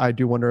 minutes, I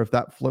do wonder if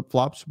that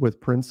flip-flops with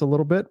Prince a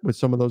little bit, with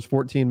some of those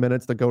 14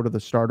 minutes that go to the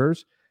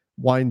starters,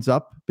 winds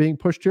up being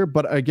pushed here.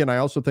 But again, I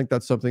also think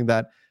that's something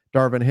that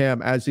Darvin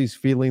Ham, as he's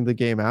feeling the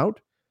game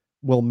out,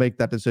 will make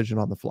that decision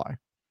on the fly.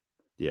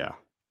 Yeah.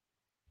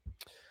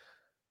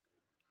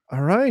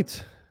 All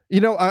right. You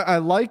know, I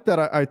like that.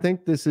 I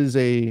think this is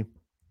a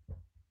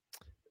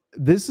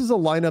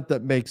lineup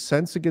that makes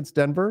sense against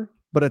Denver,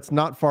 but it's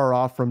not far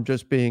off from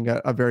just being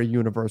a very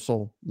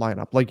universal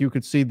lineup. Like you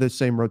could see the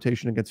same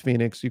rotation against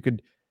Phoenix. You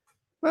could,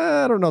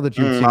 I don't know that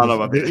you would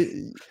see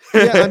this.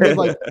 Yeah, I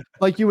mean,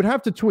 like you would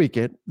have to tweak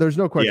it. There's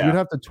no question. You'd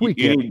have to tweak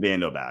it. You need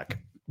Vando back.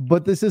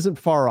 But this isn't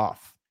far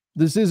off.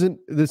 This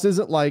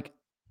isn't like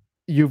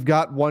you've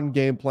got one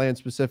game plan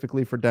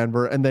specifically for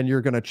Denver, and then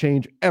you're going to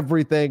change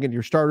everything, and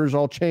your starters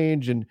all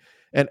change, and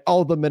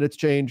all the minutes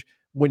change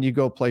when you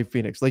go play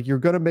Phoenix. Like you're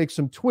going to make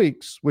some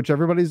tweaks, which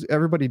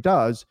everybody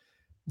does,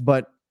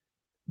 but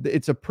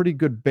it's a pretty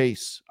good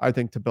base, I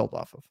think, to build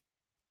off of.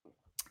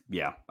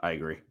 Yeah, I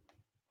agree.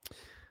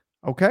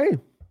 Okay.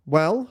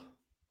 Well,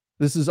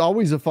 this is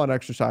always a fun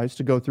exercise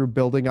to go through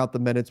building out the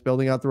minutes,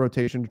 building out the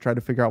rotation to try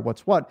to figure out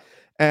what's what.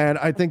 And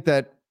I think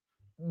that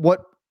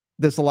what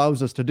this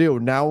allows us to do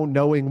now,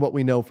 knowing what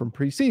we know from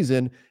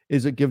preseason,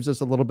 is it gives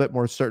us a little bit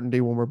more certainty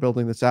when we're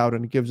building this out,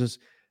 and it gives us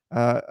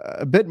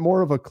a bit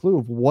more of a clue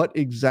of what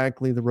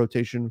exactly the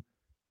rotation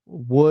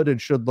would and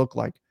should look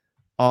like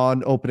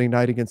on opening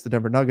night against the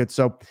Denver Nuggets.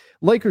 So,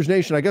 Lakers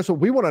Nation, I guess what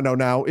we want to know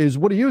now is,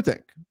 what do you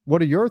think?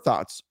 What are your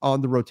thoughts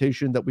on the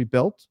rotation that we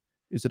built?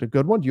 Is it a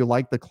good one? Do you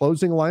like the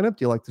closing lineup?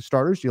 Do you like the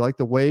starters? Do you like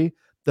the way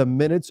the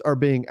minutes are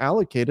being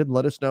allocated?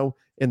 Let us know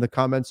in the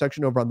comment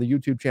section over on the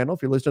YouTube channel.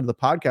 If you're listening to the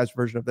podcast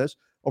version of this,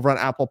 over on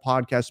Apple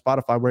Podcasts,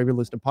 Spotify, wherever you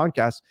listen to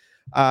podcasts.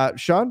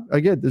 Sean,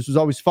 again, this was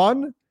always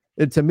fun.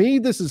 And to me,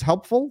 this is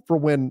helpful for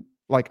when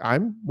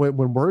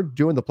we're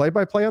doing the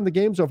play-by-play on the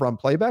games over on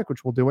Playback,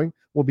 which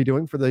we'll be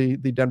doing for the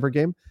Denver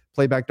game,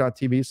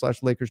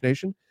 playback.tv/Lakers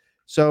Nation.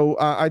 So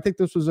I think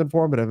this was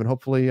informative, and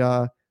hopefully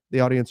the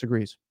audience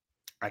agrees.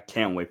 I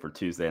can't wait for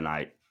Tuesday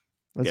night.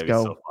 Let's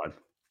go. So fun.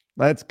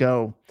 Let's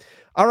go.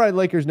 All right,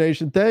 Lakers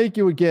Nation, thank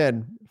you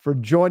again for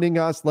joining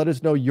us. Let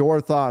us know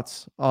your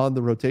thoughts on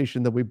the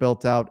rotation that we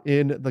built out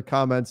in the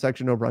comment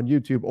section over on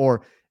YouTube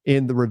or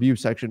in the review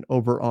section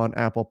over on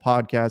Apple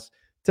Podcasts.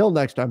 Till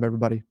next time,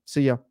 everybody.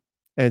 See ya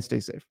and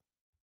stay safe.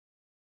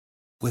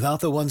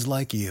 Without the ones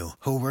like you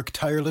who work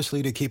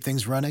tirelessly to keep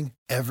things running,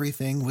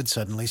 everything would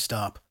suddenly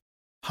stop.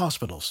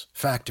 Hospitals,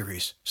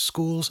 factories,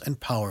 schools, and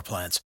power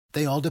plants,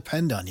 they all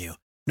depend on you.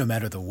 No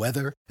matter the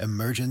weather,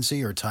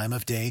 emergency, or time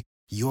of day,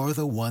 you're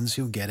the ones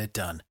who get it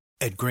done.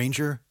 At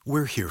Grainger,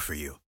 we're here for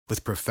you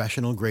with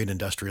professional-grade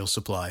industrial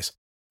supplies.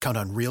 Count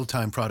on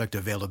real-time product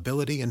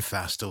availability and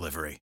fast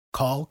delivery.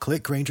 Call,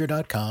 click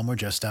Grainger.com, or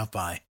just stop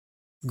by.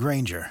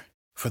 Grainger,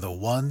 for the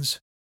ones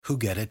who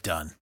get it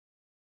done.